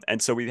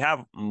 And so we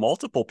have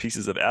multiple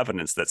pieces of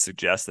evidence that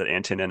suggest that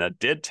Antonina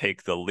did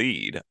take the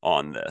lead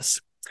on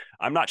this.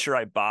 I'm not sure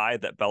I buy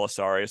that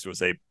Belisarius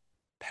was a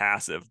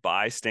passive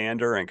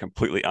bystander and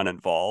completely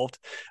uninvolved,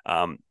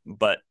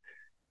 but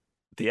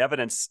the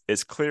evidence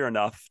is clear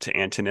enough to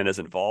Antonina's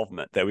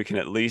involvement that we can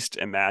at least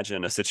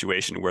imagine a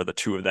situation where the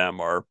two of them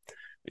are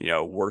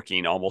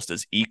working almost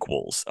as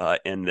equals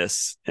in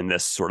this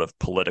sort of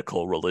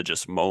political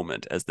religious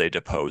moment as they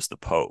depose the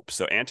Pope.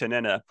 So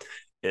Antonina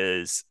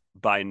is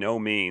by no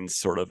means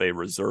sort of a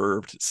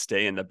reserved,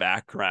 stay in the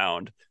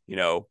background,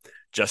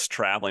 just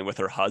traveling with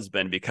her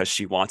husband because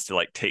she wants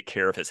to take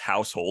care of his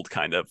household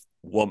kind of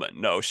woman.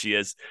 No, she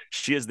is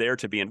there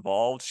to be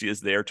involved. She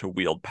is there to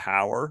wield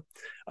power,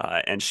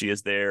 and she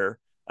is there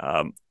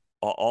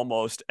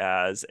almost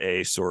as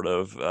a sort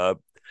of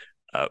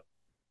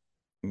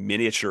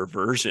miniature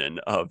version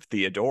of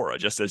Theodora,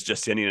 just as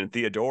Justinian and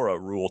Theodora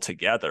rule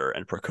together,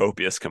 and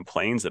Procopius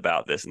complains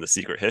about this in the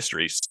Secret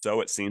History.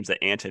 So it seems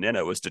that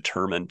Antonina was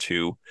determined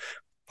to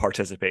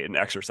participate in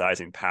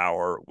exercising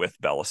power with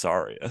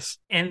Belisarius.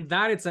 And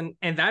that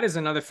is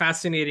another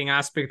fascinating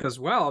aspect as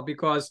well,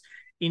 because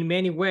in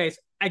many ways,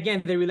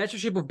 again, the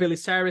relationship of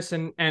Belisarius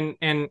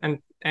and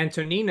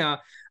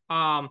Antonina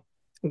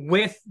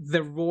with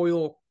the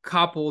royal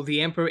couple,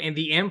 the emperor and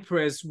the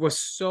empress, was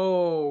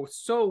so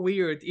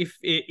weird. If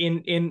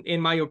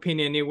in my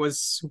opinion, it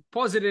was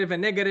positive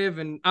and negative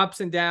and ups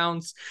and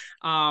downs,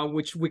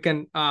 which we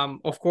can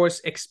of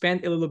course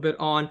expand a little bit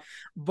on.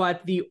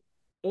 But the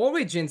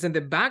origins and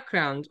the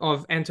background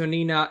of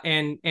Antonina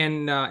and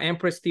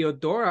Empress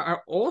Theodora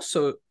are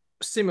also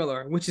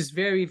similar, which is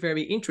very,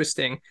 very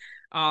interesting.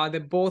 They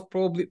both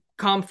probably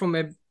come from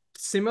a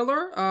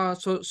similar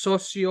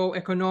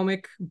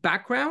socioeconomic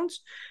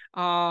backgrounds,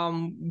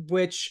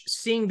 which,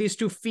 seeing these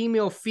two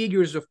female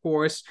figures, of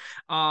course,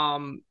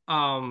 coming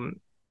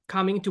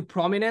to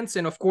prominence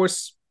and of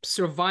course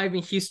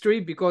surviving history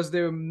because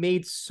they're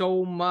made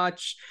so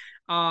much,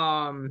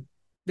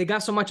 they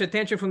got so much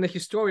attention from the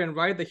historian,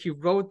 right, that he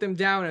wrote them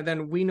down and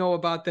then we know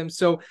about them.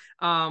 So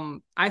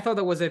I thought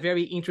that was a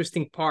very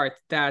interesting part,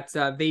 that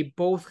they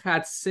both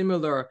had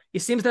similar,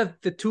 it seems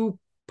that the two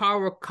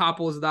power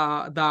couples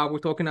that we're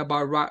talking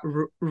about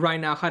right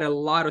now had a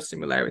lot of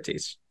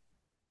similarities.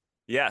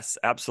 Yes,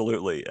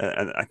 absolutely.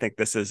 And I think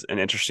this is an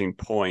interesting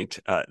point,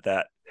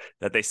 that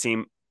they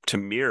seem to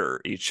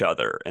mirror each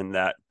other, and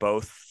that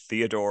both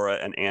Theodora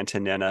and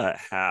Antonina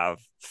have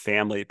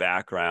family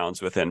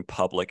backgrounds within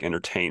public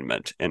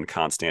entertainment in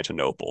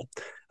Constantinople.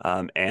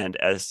 And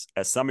as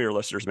some of your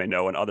listeners may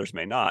know and others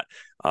may not,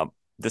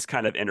 this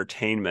kind of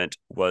entertainment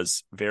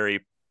was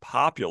very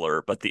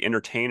popular, but the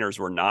entertainers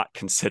were not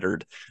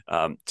considered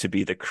to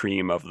be the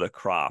cream of the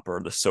crop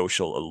or the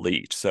social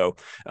elite. So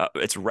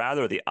it's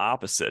rather the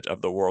opposite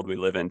of the world we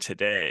live in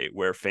today,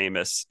 where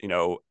famous,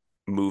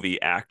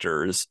 movie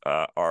actors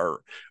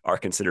are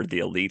considered the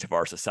elite of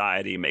our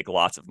society, make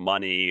lots of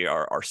money,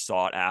 are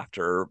sought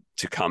after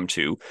to come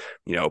to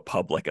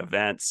public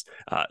events.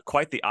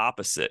 Quite the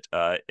opposite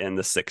in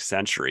the 6th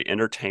century.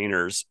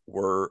 Entertainers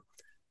were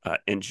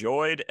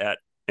enjoyed at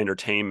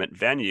entertainment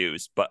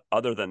venues, but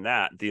other than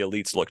that, the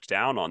elites looked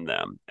down on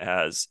them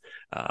as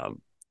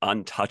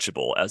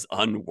untouchable, as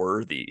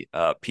unworthy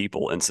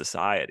people in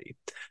society.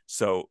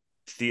 So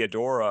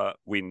Theodora,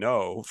 we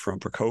know from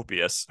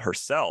Procopius,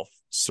 herself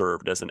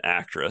served as an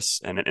actress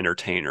and an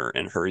entertainer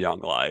in her young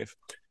life.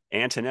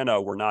 Antonina,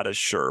 we're not as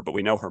sure, but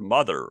we know her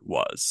mother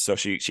was. So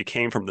she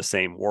came from the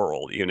same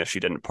world, even if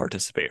she didn't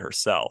participate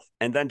herself.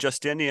 And then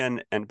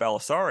Justinian and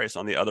Belisarius,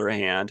 on the other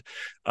hand,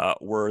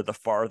 were the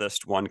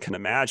farthest one can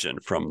imagine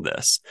from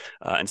this.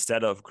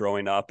 Instead of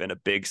growing up in a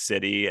big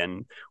city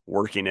and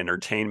working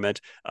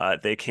entertainment,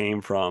 they came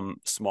from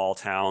small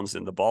towns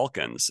in the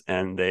Balkans,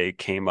 and they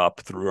came up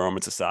through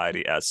Roman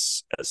society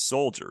as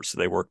soldiers. So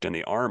they worked in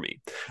the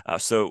army.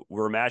 So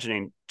we're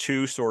imagining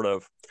two sort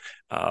of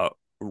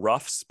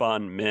rough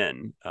spun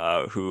men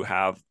who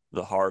have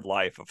the hard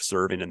life of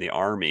serving in the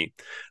army,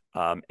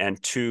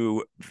 and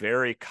two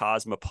very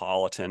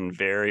cosmopolitan,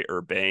 very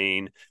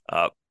urbane,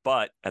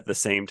 but at the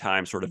same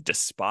time sort of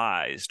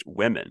despised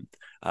women.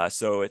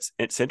 So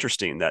it's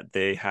interesting that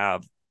they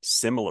have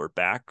similar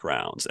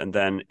backgrounds, and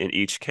then in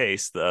each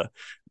case, the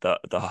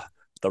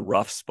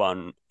rough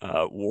spun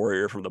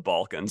warrior from the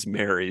Balkans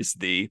marries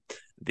the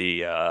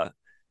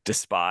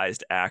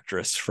despised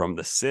actress from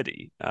the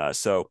city.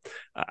 So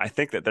I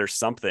think that there's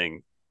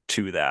something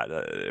to that.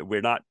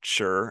 We're not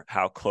sure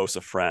how close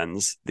of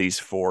friends these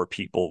four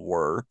people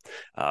were,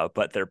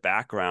 but their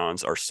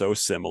backgrounds are so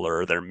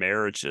similar. Their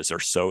marriages are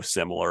so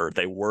similar.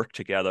 They work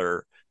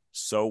together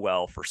so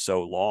well for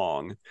so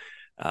long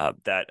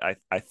that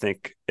I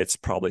think it's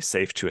probably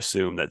safe to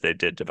assume that they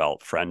did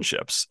develop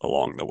friendships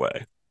along the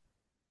way.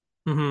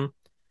 Mm-hmm.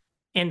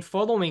 And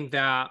following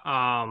that,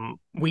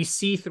 we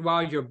see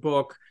throughout your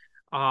book,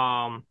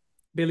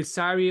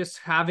 Belisarius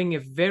having a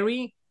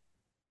very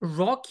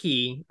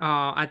rocky,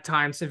 at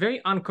times, a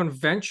very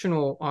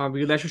unconventional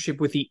relationship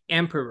with the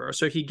emperor.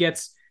 So he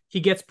gets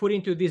put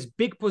into these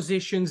big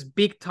positions,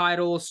 big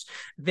titles.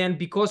 Then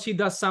because he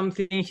does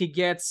something, he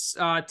gets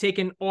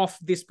taken off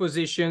these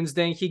positions.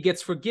 Then he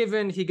gets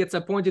forgiven. He gets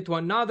appointed to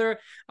another,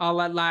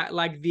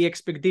 like the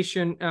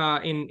expedition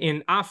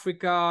in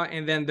Africa,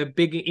 and then the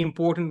big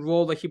important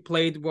role that he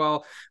played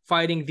while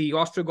fighting the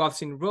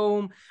Ostrogoths in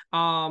Rome.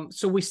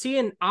 So we see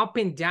an up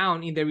and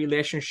down in the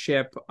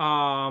relationship.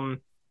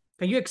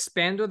 Can you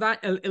expand on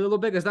that a little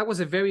bit? Because that was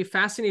a very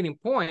fascinating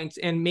point,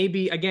 and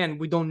maybe, again,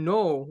 we don't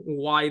know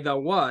why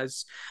that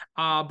was,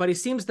 but it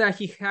seems that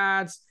he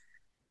had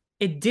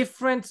a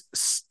different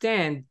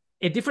standing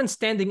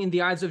in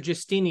the eyes of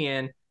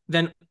Justinian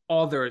than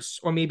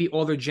others, or maybe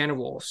other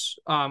generals.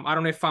 I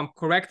don't know if I'm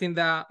correct in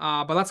that,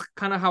 but that's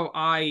kind of how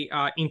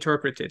I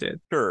interpreted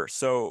it. Sure.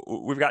 So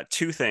we've got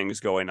two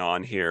things going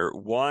on here.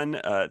 One,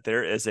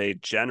 there is a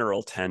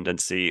general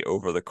tendency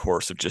over the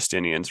course of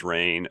Justinian's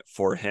reign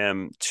for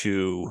him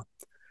to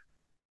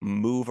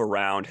move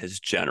around his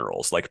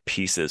generals like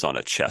pieces on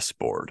a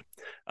chessboard.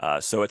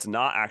 So it's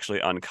not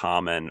actually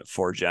uncommon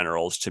for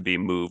generals to be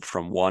moved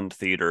from one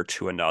theater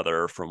to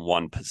another, from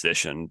one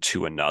position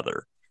to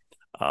another.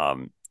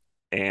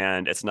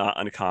 And it's not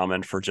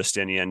uncommon for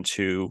Justinian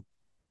to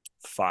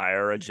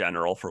fire a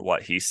general for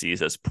what he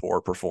sees as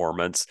poor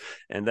performance.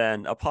 And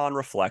then upon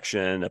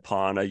reflection,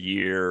 upon a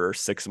year or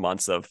 6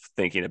 months of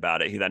thinking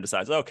about it, he then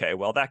decides, okay,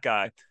 well, that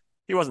guy,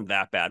 he wasn't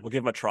that bad. We'll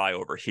give him a try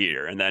over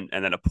here, and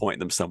then appoint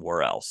them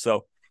somewhere else.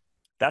 So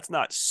that's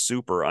not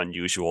super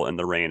unusual in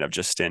the reign of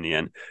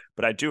Justinian,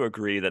 but I do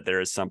agree that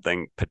there is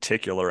something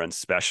particular and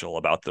special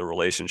about the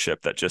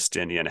relationship that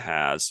Justinian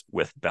has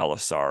with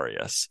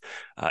Belisarius.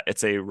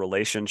 It's a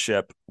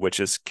relationship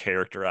which is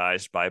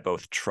characterized by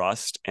both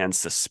trust and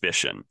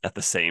suspicion at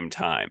the same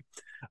time.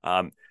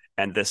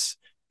 And this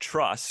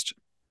trust,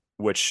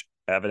 which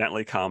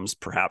evidently comes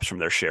perhaps from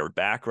their shared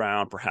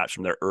background, perhaps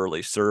from their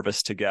early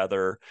service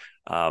together,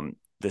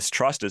 this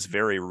trust is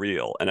very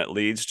real, and it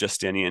leads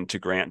Justinian to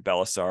grant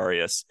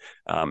Belisarius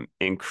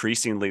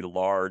increasingly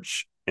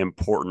large,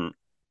 important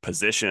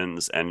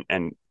positions and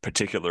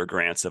particular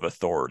grants of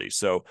authority.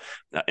 So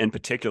in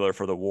particular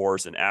for the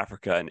wars in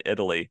Africa and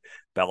Italy,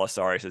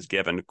 Belisarius is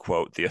given,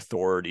 quote, the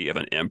authority of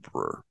an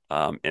emperor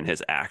in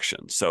his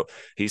actions. So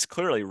he's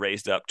clearly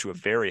raised up to a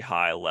very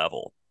high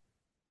level.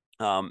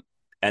 And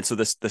so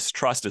this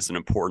trust is an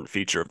important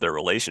feature of their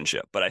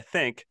relationship. But I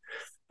think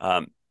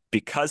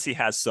because he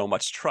has so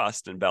much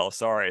trust in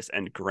Belisarius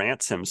and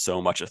grants him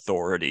so much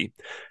authority,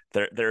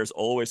 there's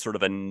always sort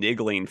of a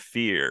niggling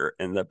fear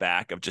in the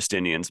back of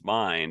Justinian's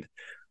mind.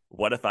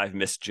 What if I've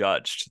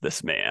misjudged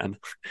this man?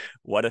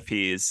 What if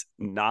he's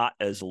not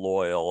as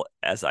loyal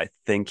as I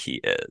think he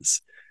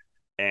is?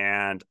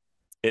 And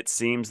it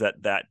seems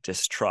that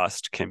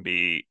distrust can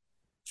be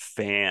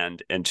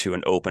fanned into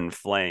an open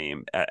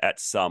flame at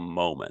some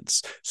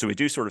moments. So we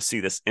do sort of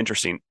see this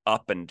interesting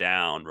up and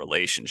down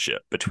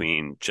relationship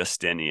between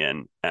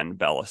Justinian and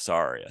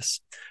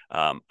Belisarius.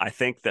 I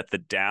think that the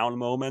down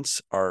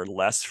moments are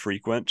less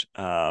frequent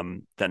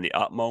than the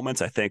up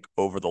moments. I think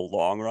over the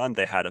long run,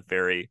 they had a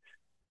very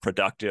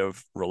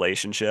productive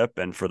relationship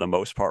and for the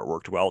most part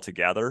worked well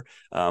together.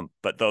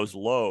 But those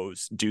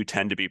lows do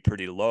tend to be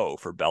pretty low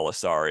for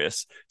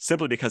Belisarius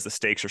simply because the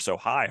stakes are so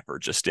high for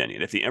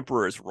Justinian. If the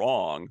emperor is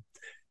wrong,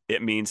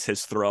 it means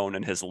his throne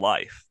and his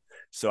life.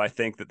 So I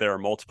think that there are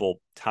multiple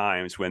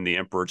times when the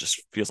emperor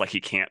just feels like he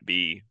can't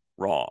be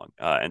wrong.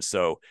 And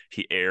so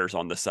he errs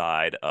on the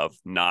side of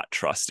not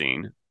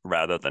trusting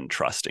rather than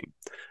trusting.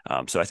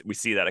 So we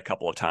see that a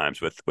couple of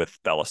times with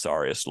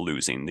Belisarius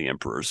losing the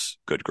emperor's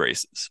good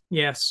graces.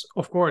 Yes,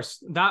 of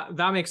course.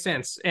 That makes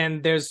sense.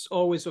 And there's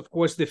always, of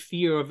course, the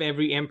fear of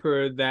every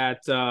emperor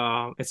that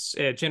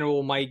a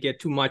general might get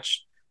too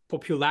much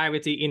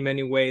popularity in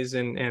many ways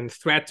and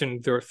threaten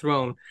their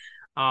throne.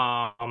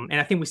 And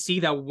I think we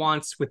see that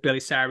once with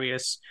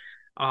Belisarius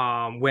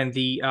when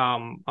the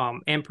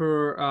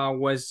emperor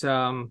was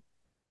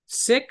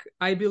sick,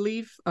 I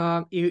believe.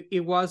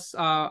 It was,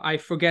 I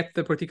forget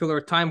the particular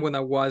time when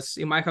that was.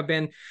 It might have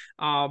been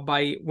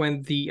by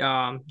when the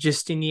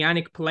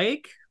Justinianic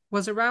plague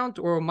was around,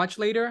 or much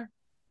later.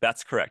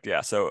 That's correct.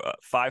 Yeah. So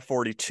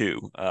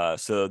 542.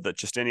 So the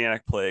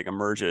Justinianic plague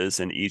emerges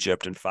in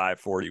Egypt in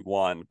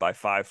 541. By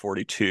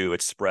 542,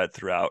 it's spread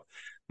throughout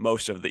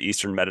most of the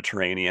Eastern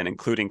Mediterranean,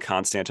 including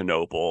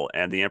Constantinople,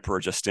 and the Emperor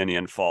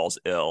Justinian falls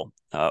ill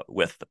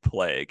with the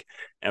plague.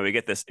 And we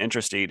get this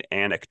interesting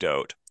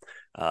anecdote,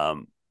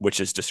 which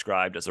is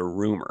described as a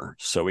rumor.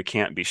 So we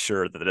can't be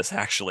sure that this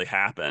actually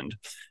happened.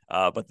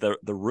 But the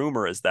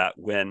rumor is that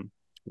when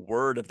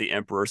word of the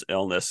emperor's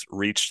illness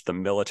reached the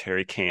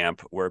military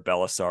camp where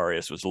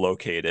Belisarius was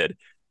located,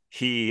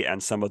 he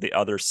and some of the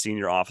other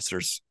senior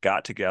officers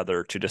got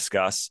together to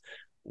discuss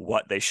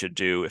what they should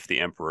do if the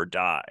emperor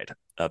died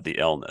of the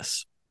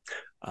illness.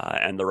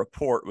 And the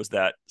report was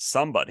that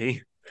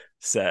somebody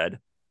said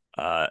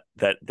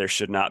that there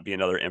should not be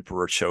another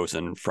emperor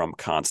chosen from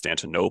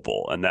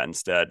Constantinople, and that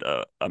instead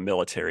a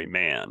military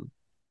man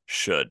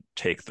should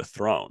take the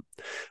throne.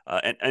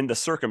 And the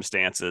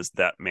circumstances,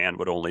 that man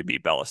would only be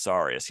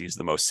Belisarius. He's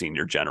the most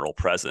senior general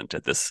present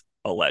at this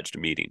alleged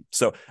meeting.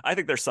 So I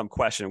think there's some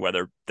question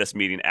whether this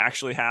meeting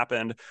actually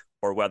happened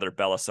or whether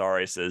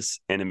Belisarius's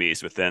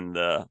enemies within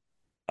the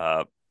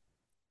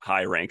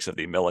high ranks of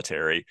the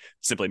military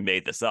simply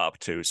made this up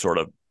to sort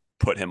of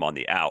put him on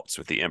the outs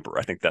with the emperor.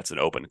 I think that's an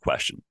open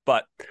question.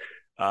 But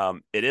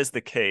it is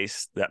the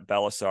case that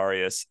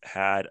Belisarius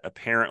had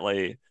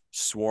apparently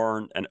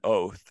sworn an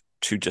oath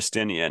to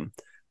Justinian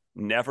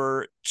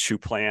never to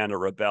plan a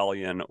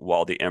rebellion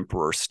while the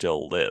emperor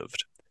still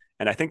lived.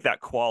 And I think that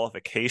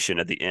qualification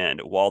at the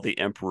end, while the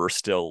emperor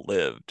still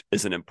lived,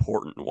 is an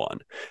important one,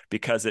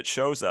 because it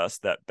shows us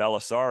that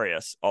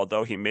Belisarius,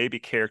 although he may be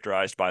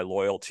characterized by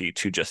loyalty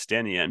to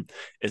Justinian,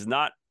 is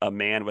not a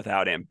man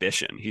without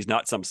ambition. He's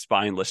not some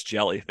spineless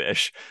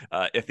jellyfish.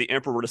 If the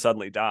emperor were to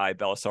suddenly die,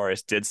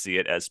 Belisarius did see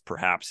it as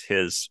perhaps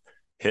his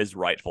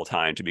rightful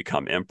time to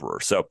become emperor.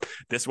 So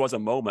this was a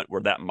moment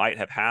where that might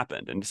have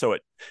happened. And so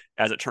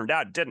as it turned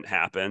out, it didn't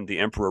happen. The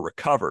emperor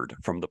recovered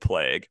from the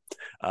plague.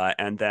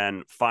 And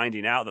then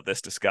finding out that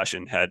this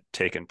discussion had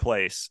taken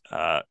place,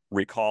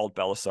 recalled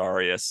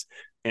Belisarius,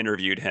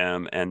 interviewed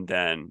him, and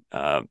then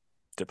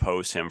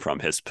deposed him from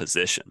his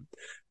position.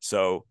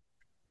 So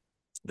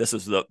this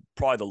is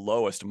probably the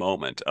lowest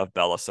moment of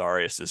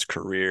Belisarius's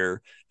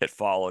career. It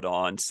followed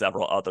on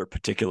several other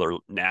particular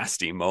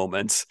nasty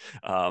moments,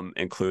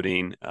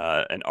 including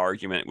an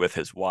argument with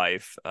his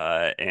wife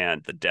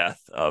and the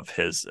death of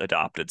his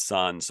adopted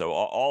son. So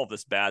all of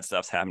this bad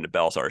stuff's happened to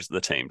Belisarius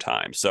at the same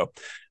time. So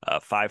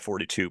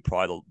 542,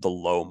 probably the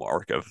low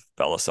mark of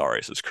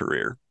Belisarius's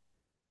career.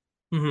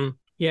 Mm-hmm.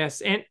 Yes,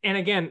 and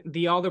again,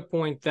 the other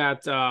point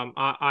that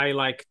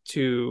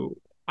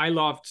I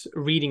loved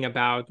reading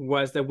about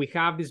was that we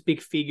have these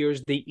big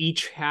figures. They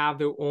each have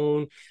their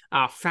own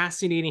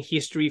fascinating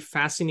history,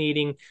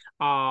 fascinating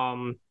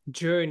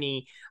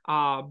journey.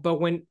 But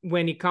when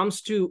it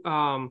comes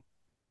to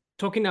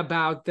talking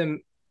about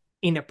them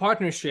in a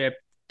partnership,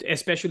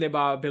 especially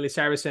about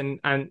Belisarius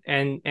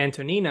and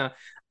Antonina,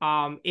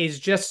 is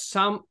just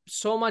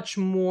so much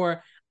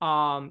more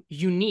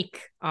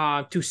unique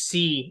to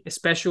see,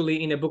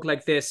 especially in a book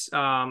like this,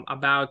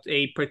 about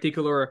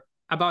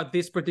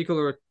this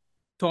particular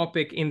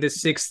topic in the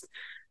 6th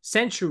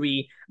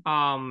century.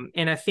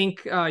 And I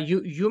think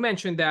you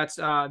mentioned that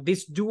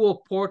this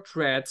dual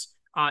portraits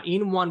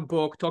in one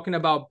book talking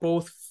about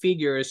both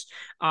figures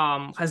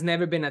has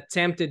never been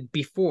attempted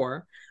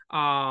before,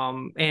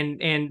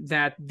 and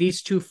that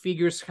these two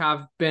figures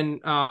have been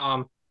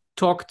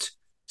talked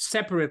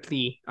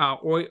separately,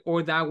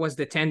 or that was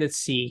the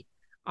tendency.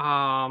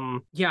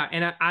 And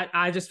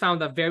I just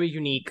found that very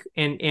unique,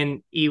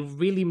 and it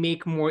really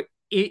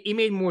it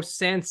made more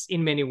sense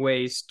in many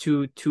ways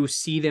to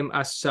see them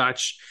as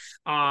such,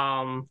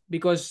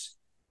 because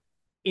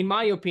in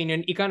my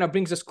opinion, it kind of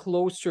brings us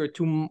closer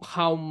to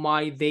how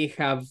might they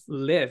have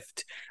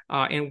lived,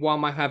 and what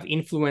might have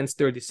influenced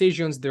their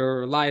decisions,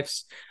 their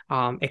lives,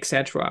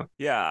 etc.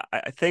 Yeah,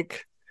 I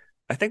think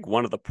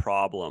one of the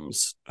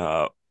problems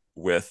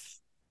with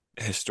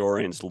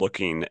historians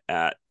looking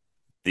at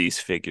these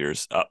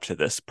figures up to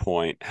this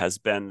point has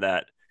been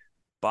that,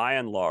 by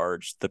and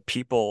large, the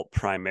people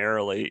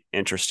primarily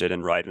interested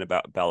in writing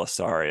about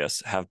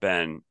Belisarius have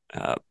been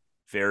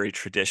very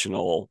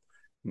traditional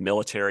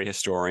military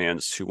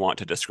historians who want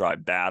to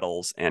describe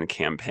battles and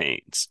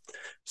campaigns.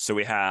 So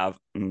we have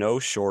no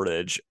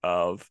shortage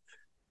of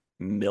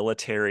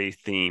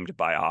military-themed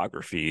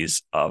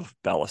biographies of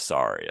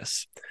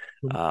Belisarius.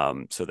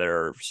 So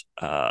there's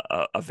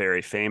a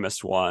very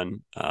famous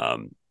one,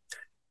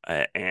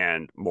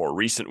 and more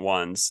recent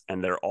ones,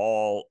 and they're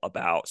all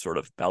about sort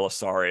of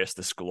Belisarius,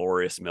 this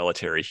glorious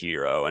military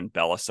hero, and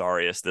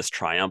Belisarius, this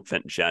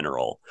triumphant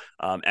general.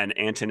 And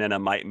Antonina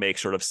might make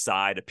sort of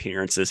side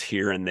appearances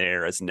here and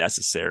there as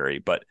necessary,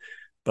 but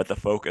the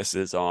focus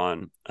is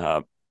on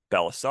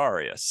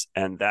Belisarius,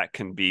 and that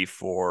can be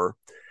for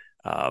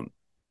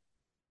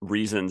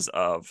reasons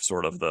of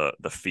sort of the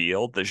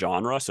field, the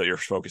genre. So you're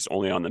focused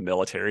only on the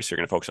military, so you're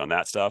going to focus on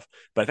that stuff.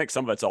 But I think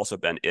some of it's also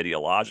been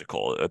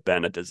ideological. It's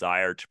been a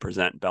desire to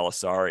present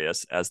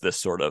Belisarius as this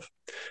sort of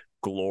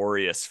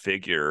glorious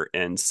figure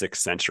in 6th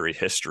century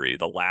history,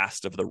 the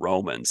last of the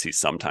Romans, he's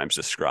sometimes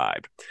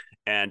described.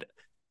 And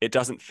it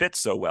doesn't fit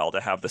so well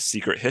to have the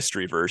secret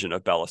history version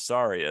of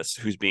Belisarius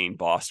who's being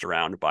bossed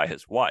around by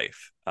his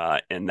wife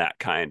in that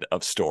kind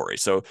of story.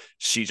 So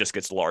she just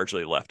gets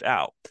largely left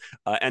out.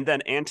 And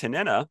then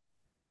Antonina,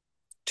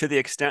 to the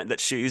extent that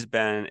she's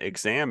been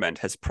examined,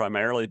 has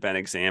primarily been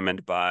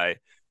examined by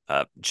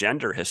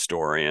gender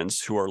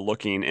historians who are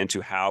looking into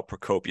how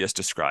Procopius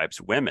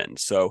describes women.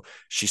 So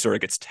she sort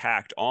of gets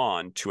tacked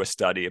on to a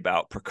study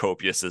about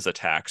Procopius's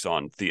attacks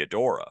on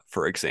Theodora,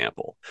 for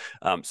example.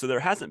 So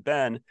there hasn't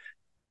been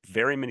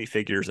very many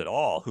figures at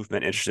all who've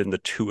been interested in the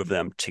two of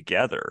them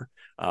together.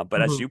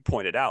 But as Mhm. you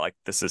pointed out, like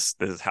this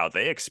is how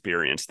they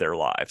experienced their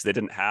lives. They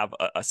didn't have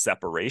a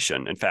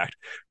separation. In fact,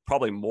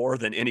 probably more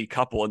than any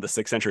couple in the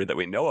 6th century that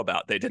we know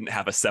about, they didn't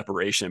have a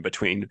separation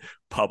between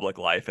public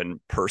life and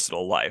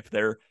personal life.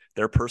 Their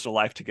personal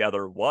life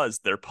together was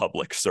their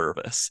public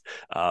service.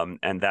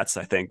 And that's,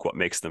 I think, what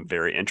makes them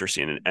very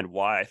interesting, and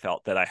why I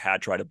felt that I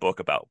had to write a book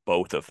about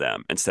both of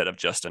them instead of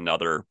just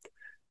another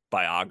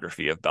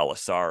biography of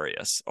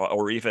Belisarius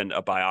or even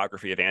a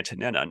biography of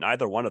Antonina.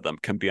 Neither one of them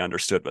can be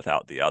understood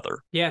without the other.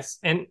 Yes,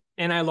 and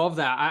I love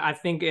that. I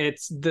think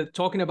it's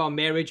talking about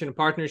marriage and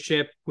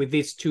partnership with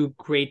these two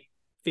great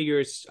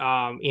figures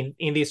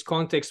in this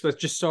context was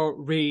just so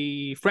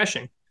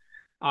refreshing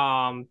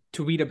to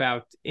read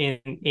about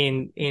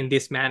in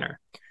this manner.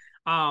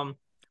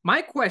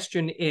 My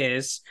question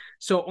is,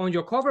 so on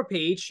your cover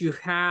page you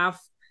have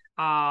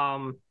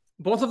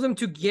both of them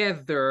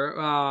together.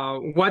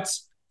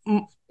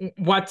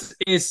 What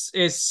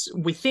is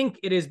we think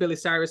it is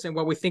Belisarius, and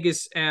what we think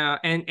is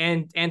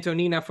and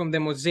Antonina from the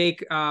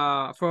mosaics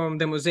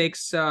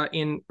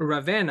in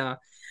Ravenna.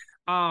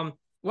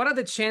 What are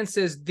the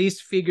chances these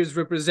figures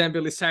represent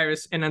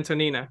Belisarius and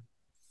Antonina?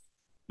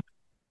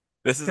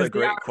 This is a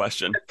great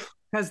question.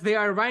 Because they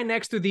are right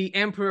next to the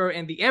emperor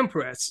and the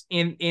empress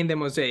in the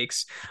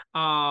mosaics.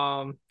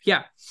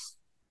 Yeah.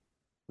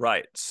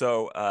 Right.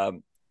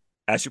 So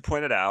as you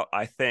pointed out,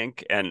 I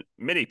think, and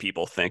many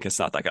people think, it's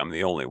not like I'm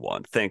the only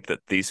one, think that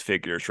these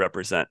figures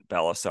represent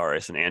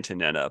Belisarius and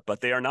Antonina,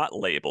 but they are not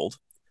labeled.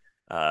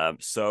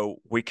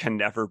 So we can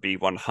never be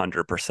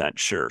 100%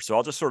 sure. So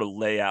I'll just sort of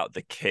lay out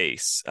the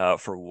case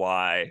for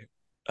why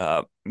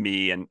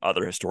me and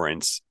other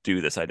historians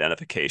do this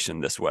identification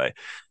this way.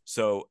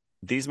 So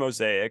these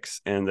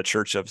mosaics in the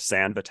Church of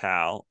San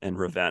Vital in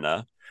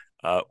Ravenna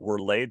were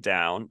laid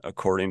down,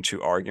 according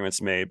to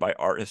arguments made by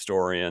art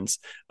historians,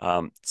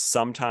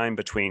 sometime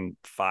between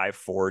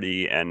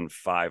 540 and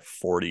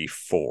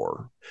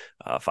 544,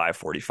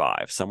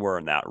 545, somewhere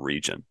in that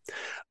region.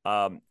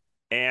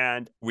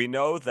 And we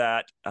know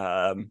that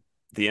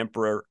the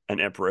emperor and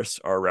empress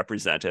are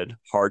represented.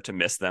 Hard to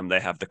miss them. They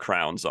have the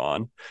crowns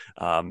on.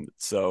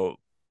 So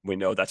we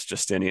know that's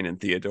Justinian and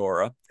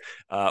Theodora.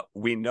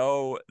 We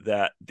know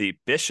that the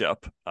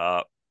bishop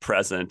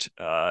present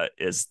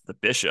is the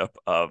bishop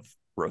of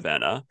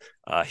Ravenna.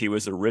 He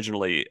was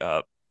originally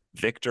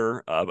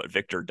Victor, but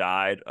Victor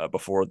died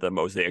before the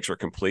mosaics were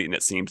complete, and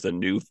it seems the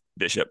new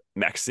bishop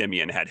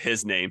Maximian had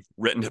his name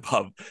written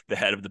above the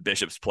head of the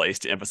bishop's place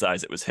to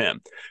emphasize it was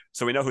him.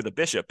 So we know who the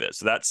bishop is.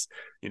 So that's,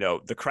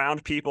 the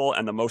crowned people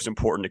and the most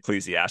important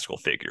ecclesiastical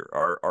figure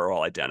are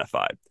all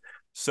identified.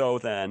 So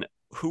then,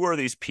 who are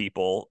these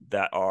people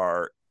that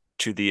are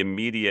to the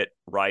immediate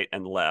right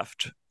and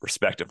left,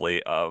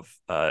 respectively, of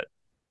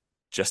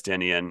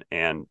Justinian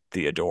and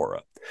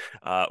Theodora?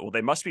 Well,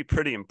 they must be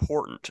pretty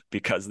important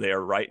because they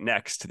are right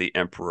next to the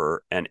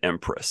emperor and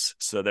empress.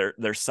 So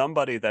there's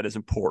somebody that is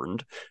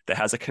important, that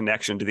has a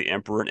connection to the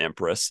emperor and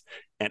empress,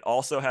 and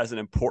also has an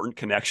important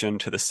connection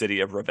to the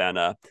city of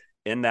Ravenna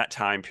in that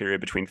time period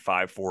between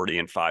 540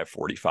 and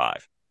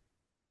 545.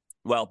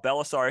 Well,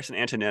 Belisarius and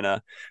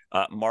Antonina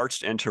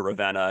marched into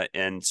Ravenna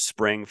in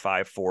spring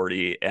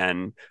 540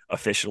 and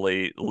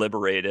officially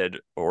liberated,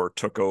 or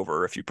took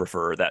over, if you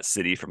prefer, that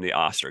city from the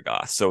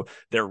Ostrogoths. So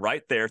they're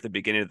right there at the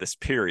beginning of this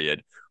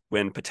period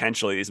when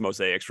potentially these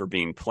mosaics were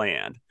being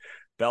planned.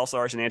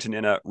 Belisarius and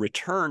Antonina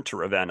returned to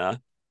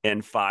Ravenna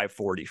in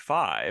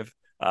 545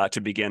 to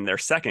begin their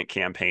second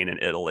campaign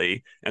in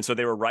Italy. And so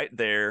they were right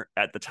there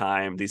at the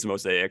time these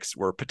mosaics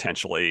were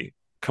potentially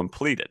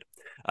completed.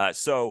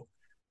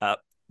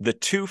 The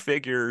two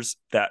figures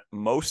that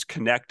most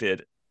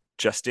connected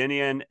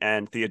Justinian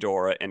and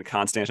Theodora in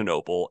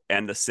Constantinople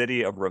and the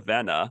city of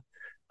Ravenna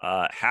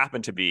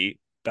happen to be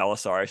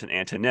Belisarius and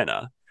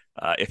Antonina,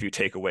 if you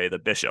take away the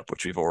bishop,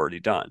 which we've already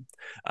done.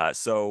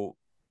 So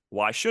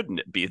why shouldn't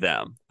it be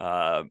them?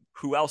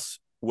 Who else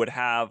would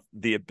have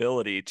the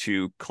ability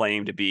to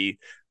claim to be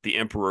the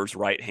emperor's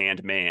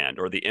right-hand man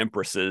or the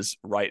empress's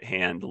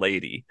right-hand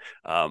lady,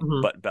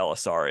 but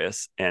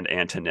Belisarius and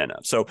Antonina?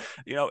 So,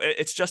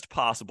 it's just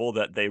possible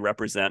that they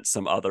represent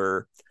some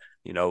other,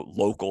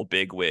 local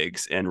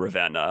bigwigs in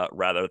Ravenna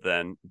rather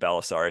than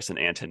Belisarius and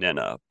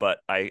Antonina. But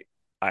I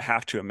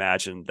have to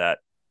imagine that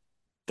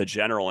the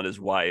general and his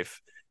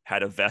wife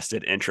had a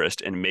vested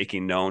interest in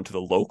making known to the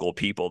local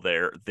people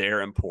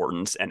their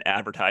importance and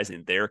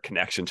advertising their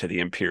connection to the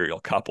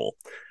imperial couple.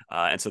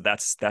 And so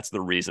that's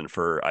the reason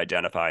for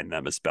identifying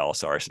them as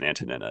Belisarius and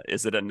Antonina.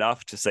 Is it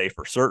enough to say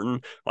for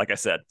certain? Like I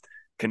said,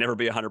 can never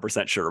be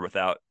 100% sure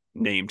without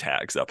name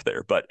tags up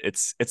there, but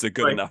it's a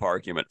good enough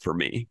argument for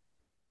me.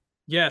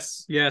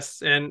 Yes,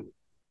 and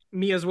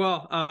me as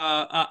well.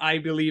 I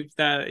believe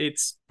that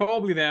it's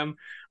probably them.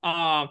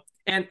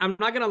 And I'm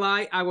not gonna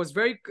lie, I was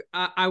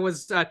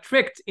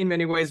tricked in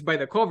many ways by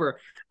the cover,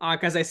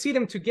 because I see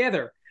them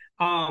together.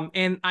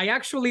 And I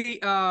actually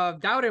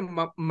doubted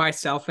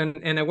myself,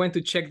 and I went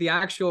to check the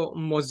actual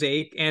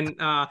mosaic. And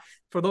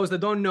for those that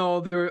don't know,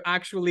 there are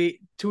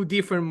actually two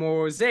different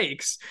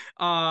mosaics.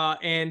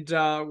 And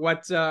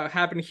what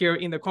happened here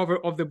in the cover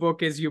of the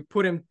book is you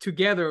put them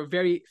together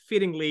very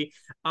fittingly.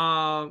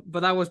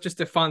 But that was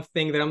just a fun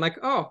thing that I'm like,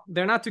 oh,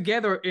 they're not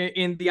together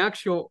in the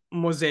actual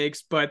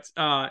mosaics, but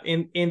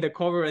in the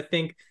cover, I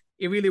think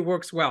it really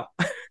works well.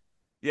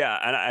 Yeah,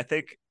 and I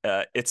think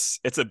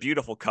it's a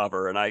beautiful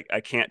cover, and I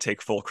can't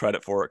take full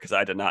credit for it because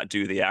I did not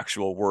do the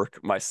actual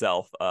work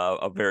myself.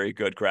 A very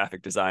good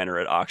graphic designer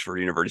at Oxford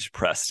University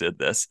Press did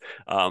this,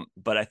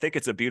 but I think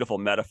it's a beautiful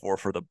metaphor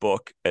for the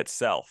book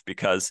itself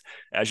because,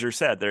 as you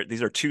said,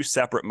 these are two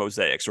separate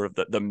mosaics, sort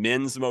of the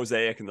men's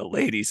mosaic and the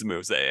ladies'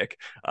 mosaic,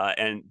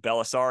 and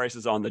Belisarius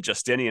is on the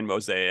Justinian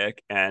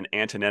mosaic, and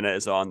Antonina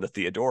is on the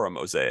Theodora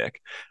mosaic.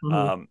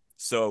 Mm-hmm.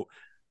 So,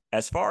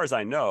 as far as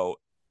I know,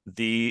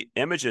 the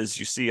images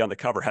you see on the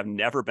cover have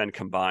never been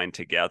combined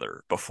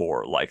together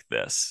before like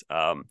this.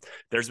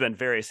 There's been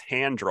various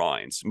hand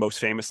drawings, most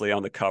famously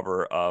on the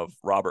cover of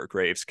Robert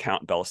Graves'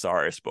 Count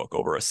Belisarius book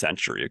over a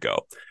century ago.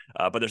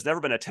 But there's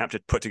never been an attempt to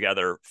put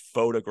together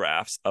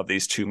photographs of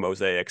these two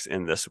mosaics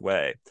in this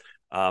way.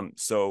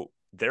 So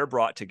they're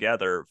brought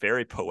together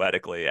very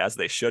poetically, as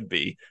they should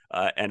be,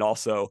 and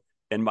also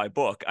in my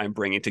book, I'm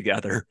bringing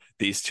together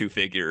these two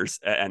figures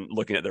and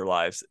looking at their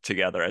lives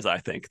together as I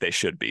think they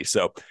should be.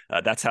 So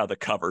that's how the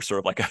cover, sort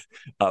of like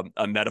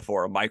a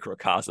metaphor, a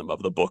microcosm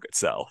of the book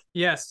itself.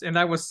 Yes, and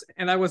that was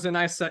a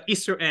nice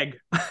Easter egg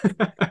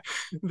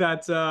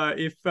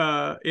that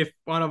if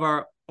one of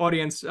our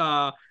audience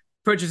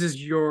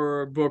purchases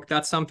your book,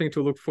 that's something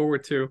to look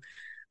forward to.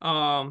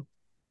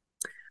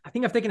 I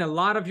think I've taken a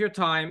lot of your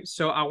time,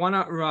 so I want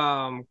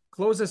to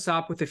close us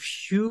up with a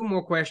few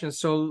more questions.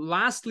 So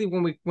lastly,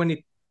 when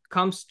it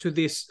comes to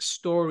this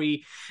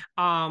story,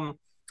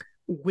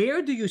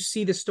 where do you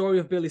see the story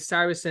of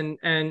Belisarius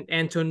and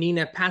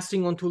Antonina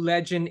passing on to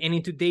legend and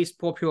in today's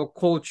popular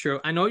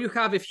culture? I know you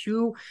have a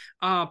few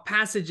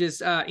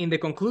passages in the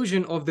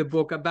conclusion of the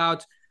book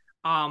about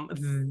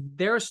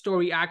their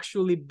story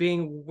actually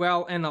being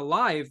well and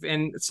alive,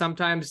 and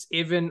sometimes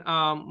even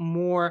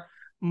more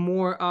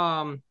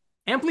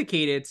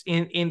implicated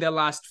in the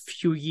last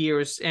few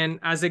years. And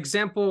as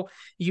example,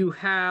 you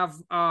have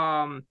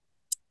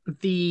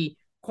the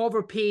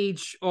cover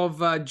page of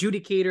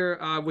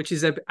Judicator, which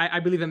is I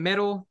believe a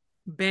metal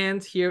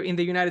band here in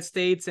the United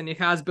States, and it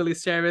has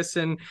Belisarius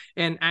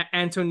and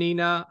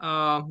Antonina.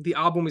 The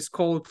album is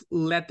called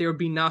Let There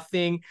Be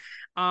Nothing.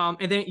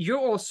 And then you're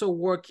also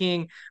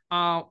working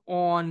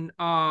on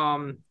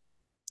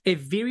a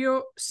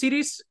video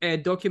series, a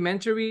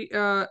documentary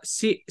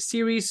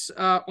series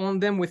on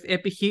them with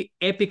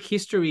Epic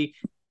History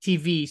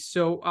TV.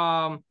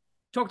 So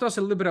talk to us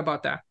a little bit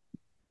about that.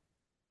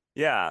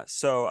 Yeah,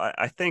 so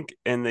I think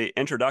in the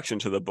introduction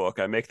to the book,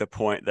 I make the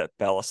point that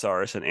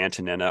Belisarius and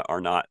Antonina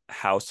are not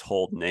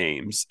household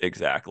names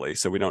exactly.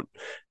 So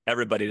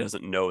everybody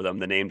doesn't know them.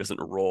 The name doesn't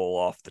roll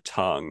off the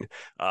tongue.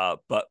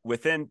 But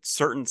within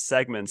certain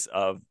segments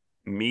of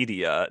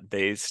media,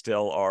 they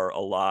still are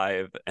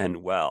alive and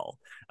well.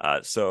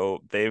 So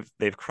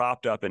they've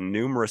cropped up in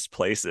numerous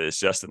places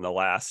just in the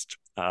last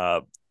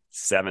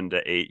 7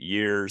 to 8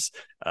 years.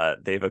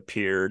 They've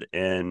appeared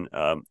in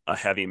a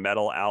heavy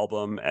metal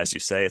album. As you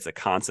say, it's a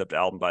concept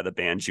album by the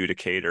band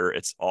Judicator.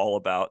 It's all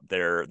about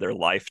their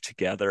life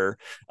together,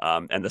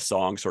 and the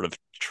songs sort of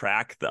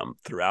track them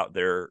throughout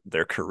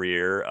their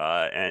career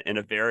and in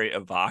a very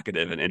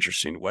evocative and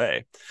interesting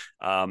way.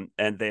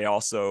 And they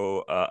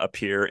also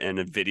appear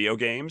in video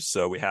games.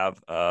 So we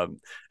have an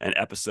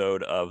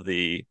episode of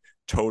the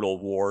Total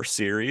War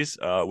series,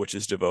 which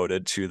is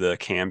devoted to the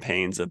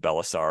campaigns of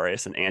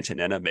Belisarius, and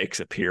Antonina makes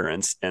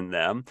appearance in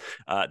them.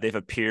 They've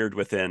appeared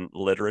within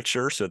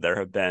literature, so there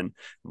have been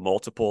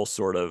multiple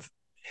sort of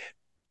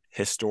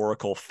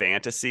historical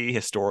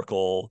fantasy,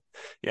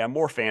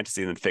 more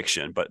fantasy than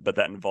fiction, but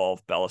that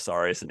involve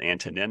Belisarius and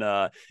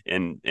Antonina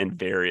in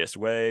various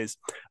ways.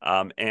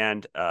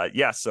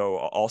 So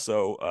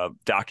also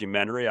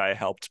documentary. I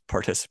helped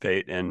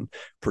participate in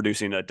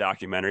producing a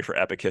documentary for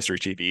Epic History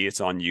TV.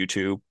 It's on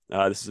YouTube.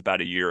 This is about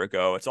a year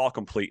ago. It's all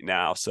complete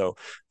now, so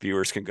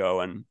viewers can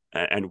go and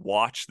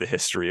watch the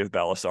history of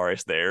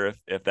Belisarius there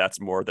if that's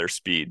more their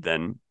speed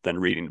than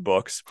reading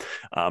books.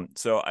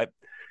 So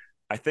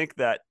I think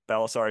that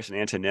Belisarius and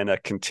Antonina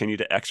continue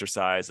to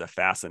exercise a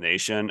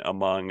fascination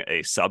among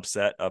a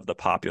subset of the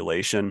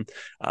population.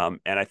 And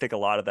I think a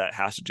lot of that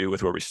has to do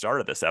with where we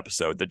started this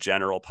episode, the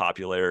general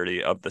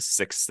popularity of the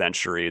 6th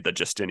century, the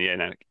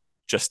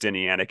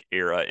Justinianic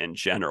era in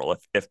general.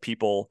 If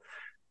people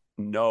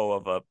know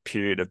of a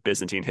period of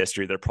Byzantine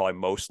history, they're probably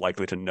most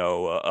likely to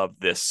know of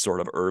this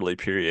sort of early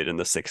period in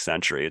the 6th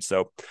century. And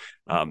so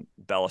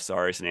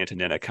Belisarius and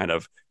Antonina kind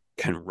of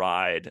can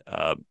ride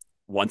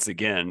once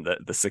again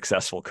the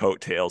successful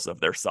coattails of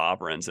their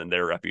sovereigns and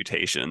their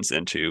reputations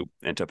into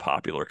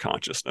popular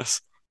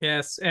consciousness.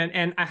 Yes,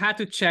 and I had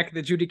to check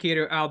the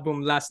Judicator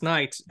album last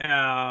night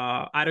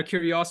out of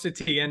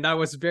curiosity, and that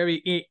was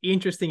very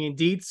interesting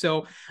indeed.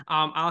 So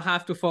I'll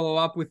have to follow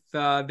up with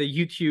the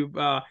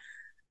YouTube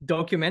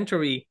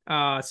documentary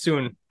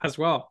soon as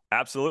well.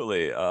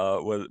 Absolutely.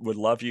 Would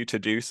love you to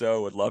do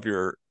so. Would love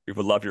your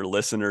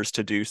listeners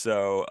to do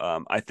so.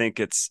 I think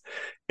it's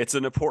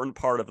an important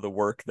part of the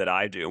work that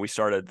I do. And we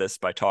started this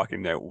by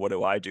talking about what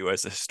do I do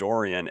as a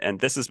historian, and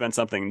this has been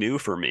something new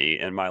for me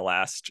in my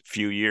last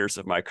few years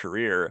of my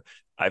career.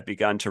 I've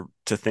begun to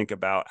think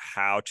about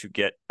how to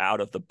get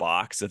out of the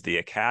box of the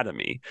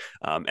academy,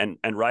 and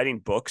writing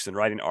books and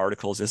writing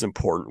articles is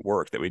important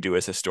work that we do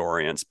as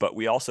historians. But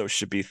we also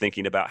should be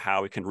thinking about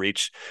how we can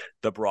reach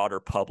the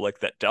broader public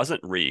that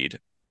doesn't read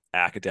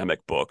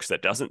academic books,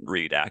 that doesn't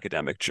read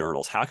academic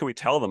journals. How can we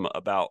tell them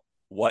about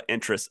what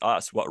interests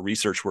us, what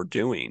research we're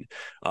doing,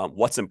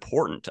 what's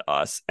important to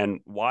us, and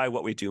why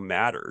what we do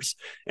matters?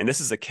 And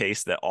this is a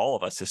case that all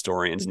of us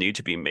historians need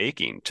to be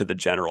making to the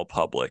general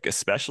public,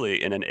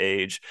 especially in an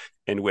age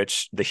in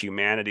which the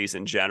humanities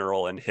in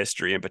general and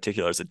history in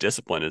particular as a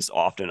discipline is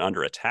often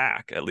under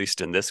attack, at least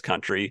in this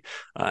country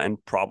and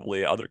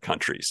probably other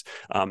countries.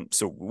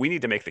 So we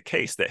need to make the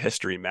case that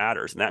history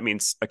matters. And that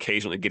means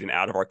occasionally getting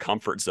out of our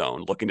comfort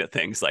zone, looking at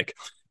things like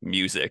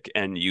music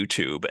and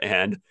YouTube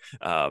and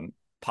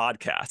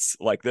podcasts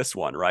like this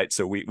one, right?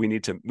 So we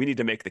need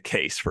to make the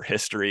case for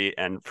history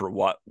and for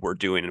what we're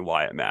doing and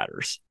why it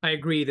matters. I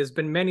agree. There's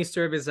been many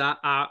surveys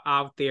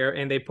out there,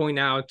 and they point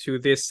out to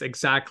this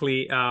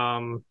exactly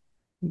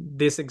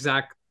this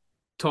exact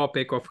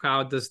topic of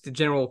how does the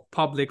general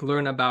public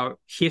learn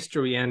about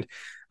history. And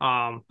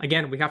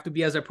again, we have to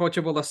be as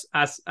approachable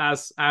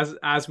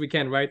as we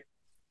can, right?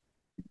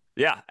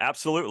 Yeah,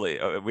 absolutely.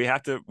 We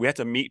have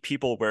to meet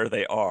people where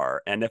they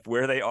are, and if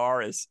where they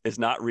are is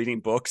not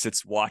reading books,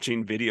 it's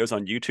watching videos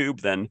on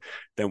YouTube, then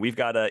we've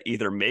got to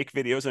either make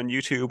videos on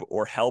YouTube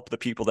or help the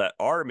people that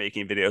are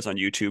making videos on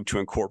YouTube to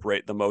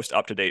incorporate the most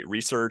up-to-date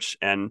research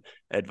and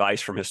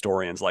advice from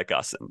historians like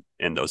us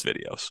in those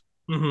videos.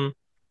 Mm-hmm.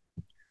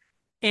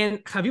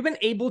 And have you been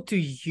able to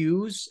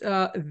use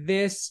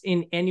this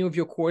in any of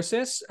your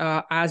courses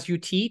as you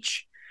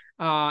teach?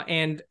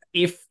 And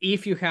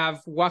if you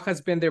have, what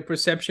has been their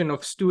perception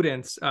of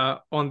students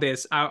on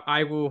this?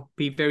 I will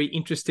be very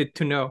interested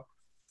to know.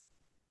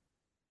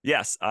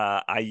 Yes,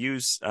 I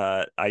use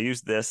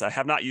this. I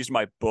have not used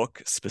my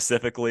book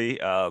specifically.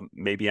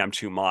 Maybe I'm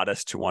too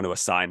modest to want to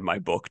assign my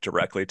book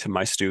directly to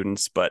my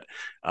students, but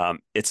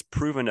it's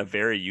proven a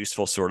very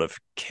useful sort of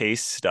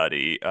case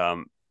study,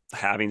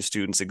 having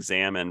students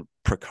examine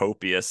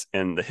Procopius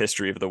in the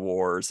history of the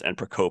wars and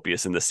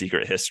Procopius in the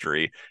secret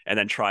history, and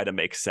then try to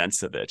make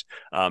sense of it.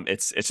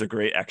 It's a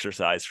great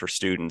exercise for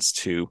students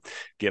to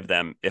give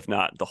them, if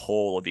not the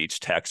whole of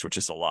each text, which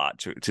is a lot,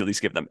 to at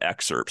least give them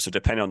excerpts. So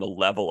depending on the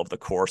level of the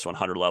course,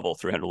 100 level,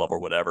 300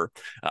 level, whatever,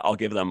 I'll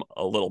give them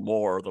a little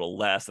more, a little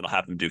less, and I'll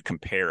have them do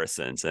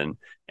comparisons and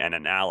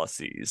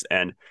analyses.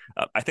 And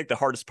I think the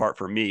hardest part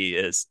for me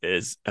is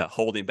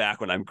holding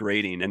back when I'm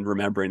grading and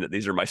remembering that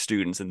these are my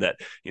students and that,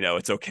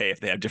 it's okay if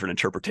they have different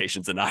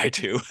interpretations than I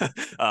do.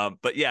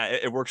 But yeah,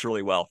 it works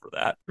really well for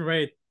that.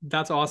 Great.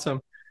 That's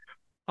awesome.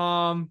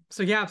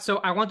 So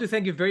I want to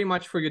thank you very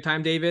much for your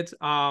time, David.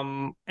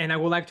 And I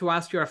would like to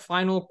ask you a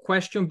final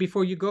question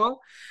before you go.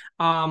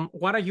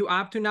 What are you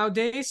up to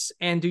nowadays?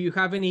 And do you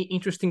have any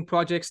interesting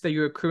projects that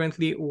you're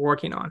currently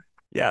working on?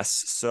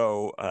 Yes.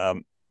 So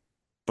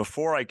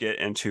before I get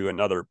into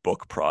another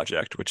book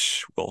project,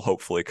 which will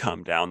hopefully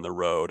come down the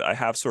road, I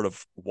have sort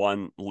of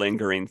one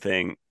lingering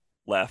thing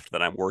left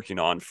that I'm working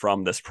on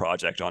from this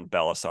project on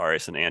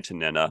Belisarius and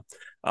Antonina.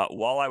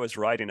 While I was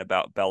writing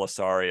about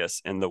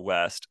Belisarius in the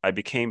West, I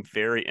became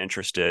very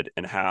interested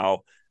in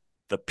how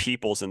the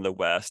peoples in the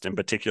West, in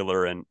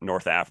particular in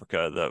North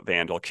Africa, the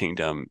Vandal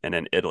kingdom, and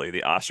in Italy,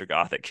 the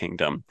Ostrogothic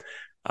kingdom,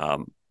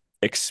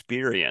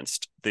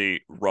 experienced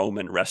the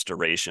Roman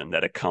restoration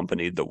that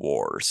accompanied the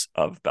wars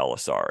of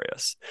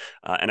Belisarius.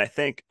 And I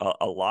think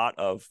a lot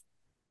of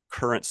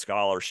current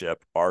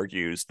scholarship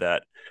argues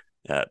that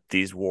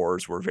these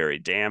wars were very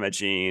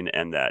damaging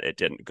and that it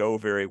didn't go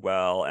very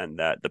well and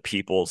that the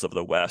peoples of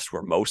the West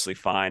were mostly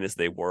fine as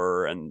they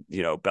were. And,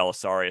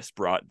 Belisarius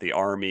brought the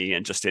army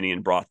and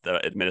Justinian brought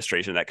the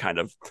administration that kind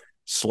of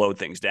slowed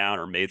things down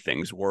or made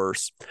things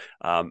worse.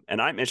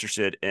 And I'm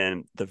interested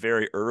in the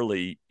very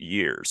early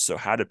years. So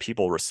how did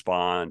people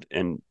respond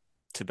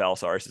to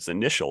Belisarius'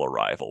 initial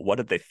arrival? What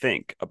did they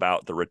think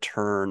about the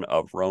return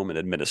of Roman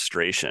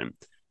administration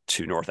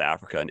to North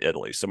Africa and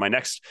Italy? So my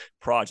next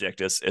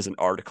project is an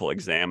article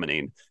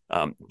examining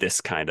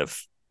this kind of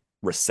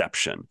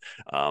reception.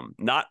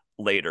 Not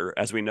later,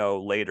 as we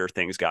know, later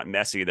things got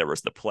messy. There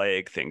was the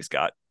plague, things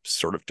got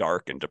sort of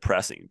dark and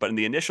depressing. But in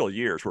the initial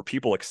years, were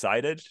people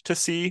excited to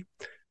see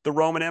the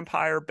Roman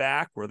Empire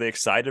back? Were they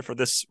excited for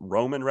this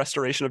Roman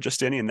restoration of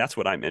Justinian? That's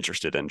what I'm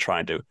interested in,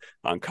 trying to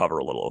uncover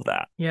a little of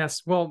that.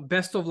 Yes. Well,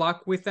 best of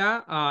luck with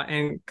that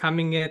and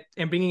bringing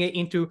it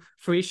into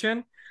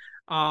fruition.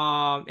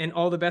 And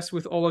all the best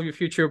with all of your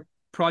future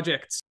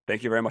projects.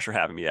 Thank you very much for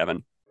having me,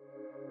 Evan.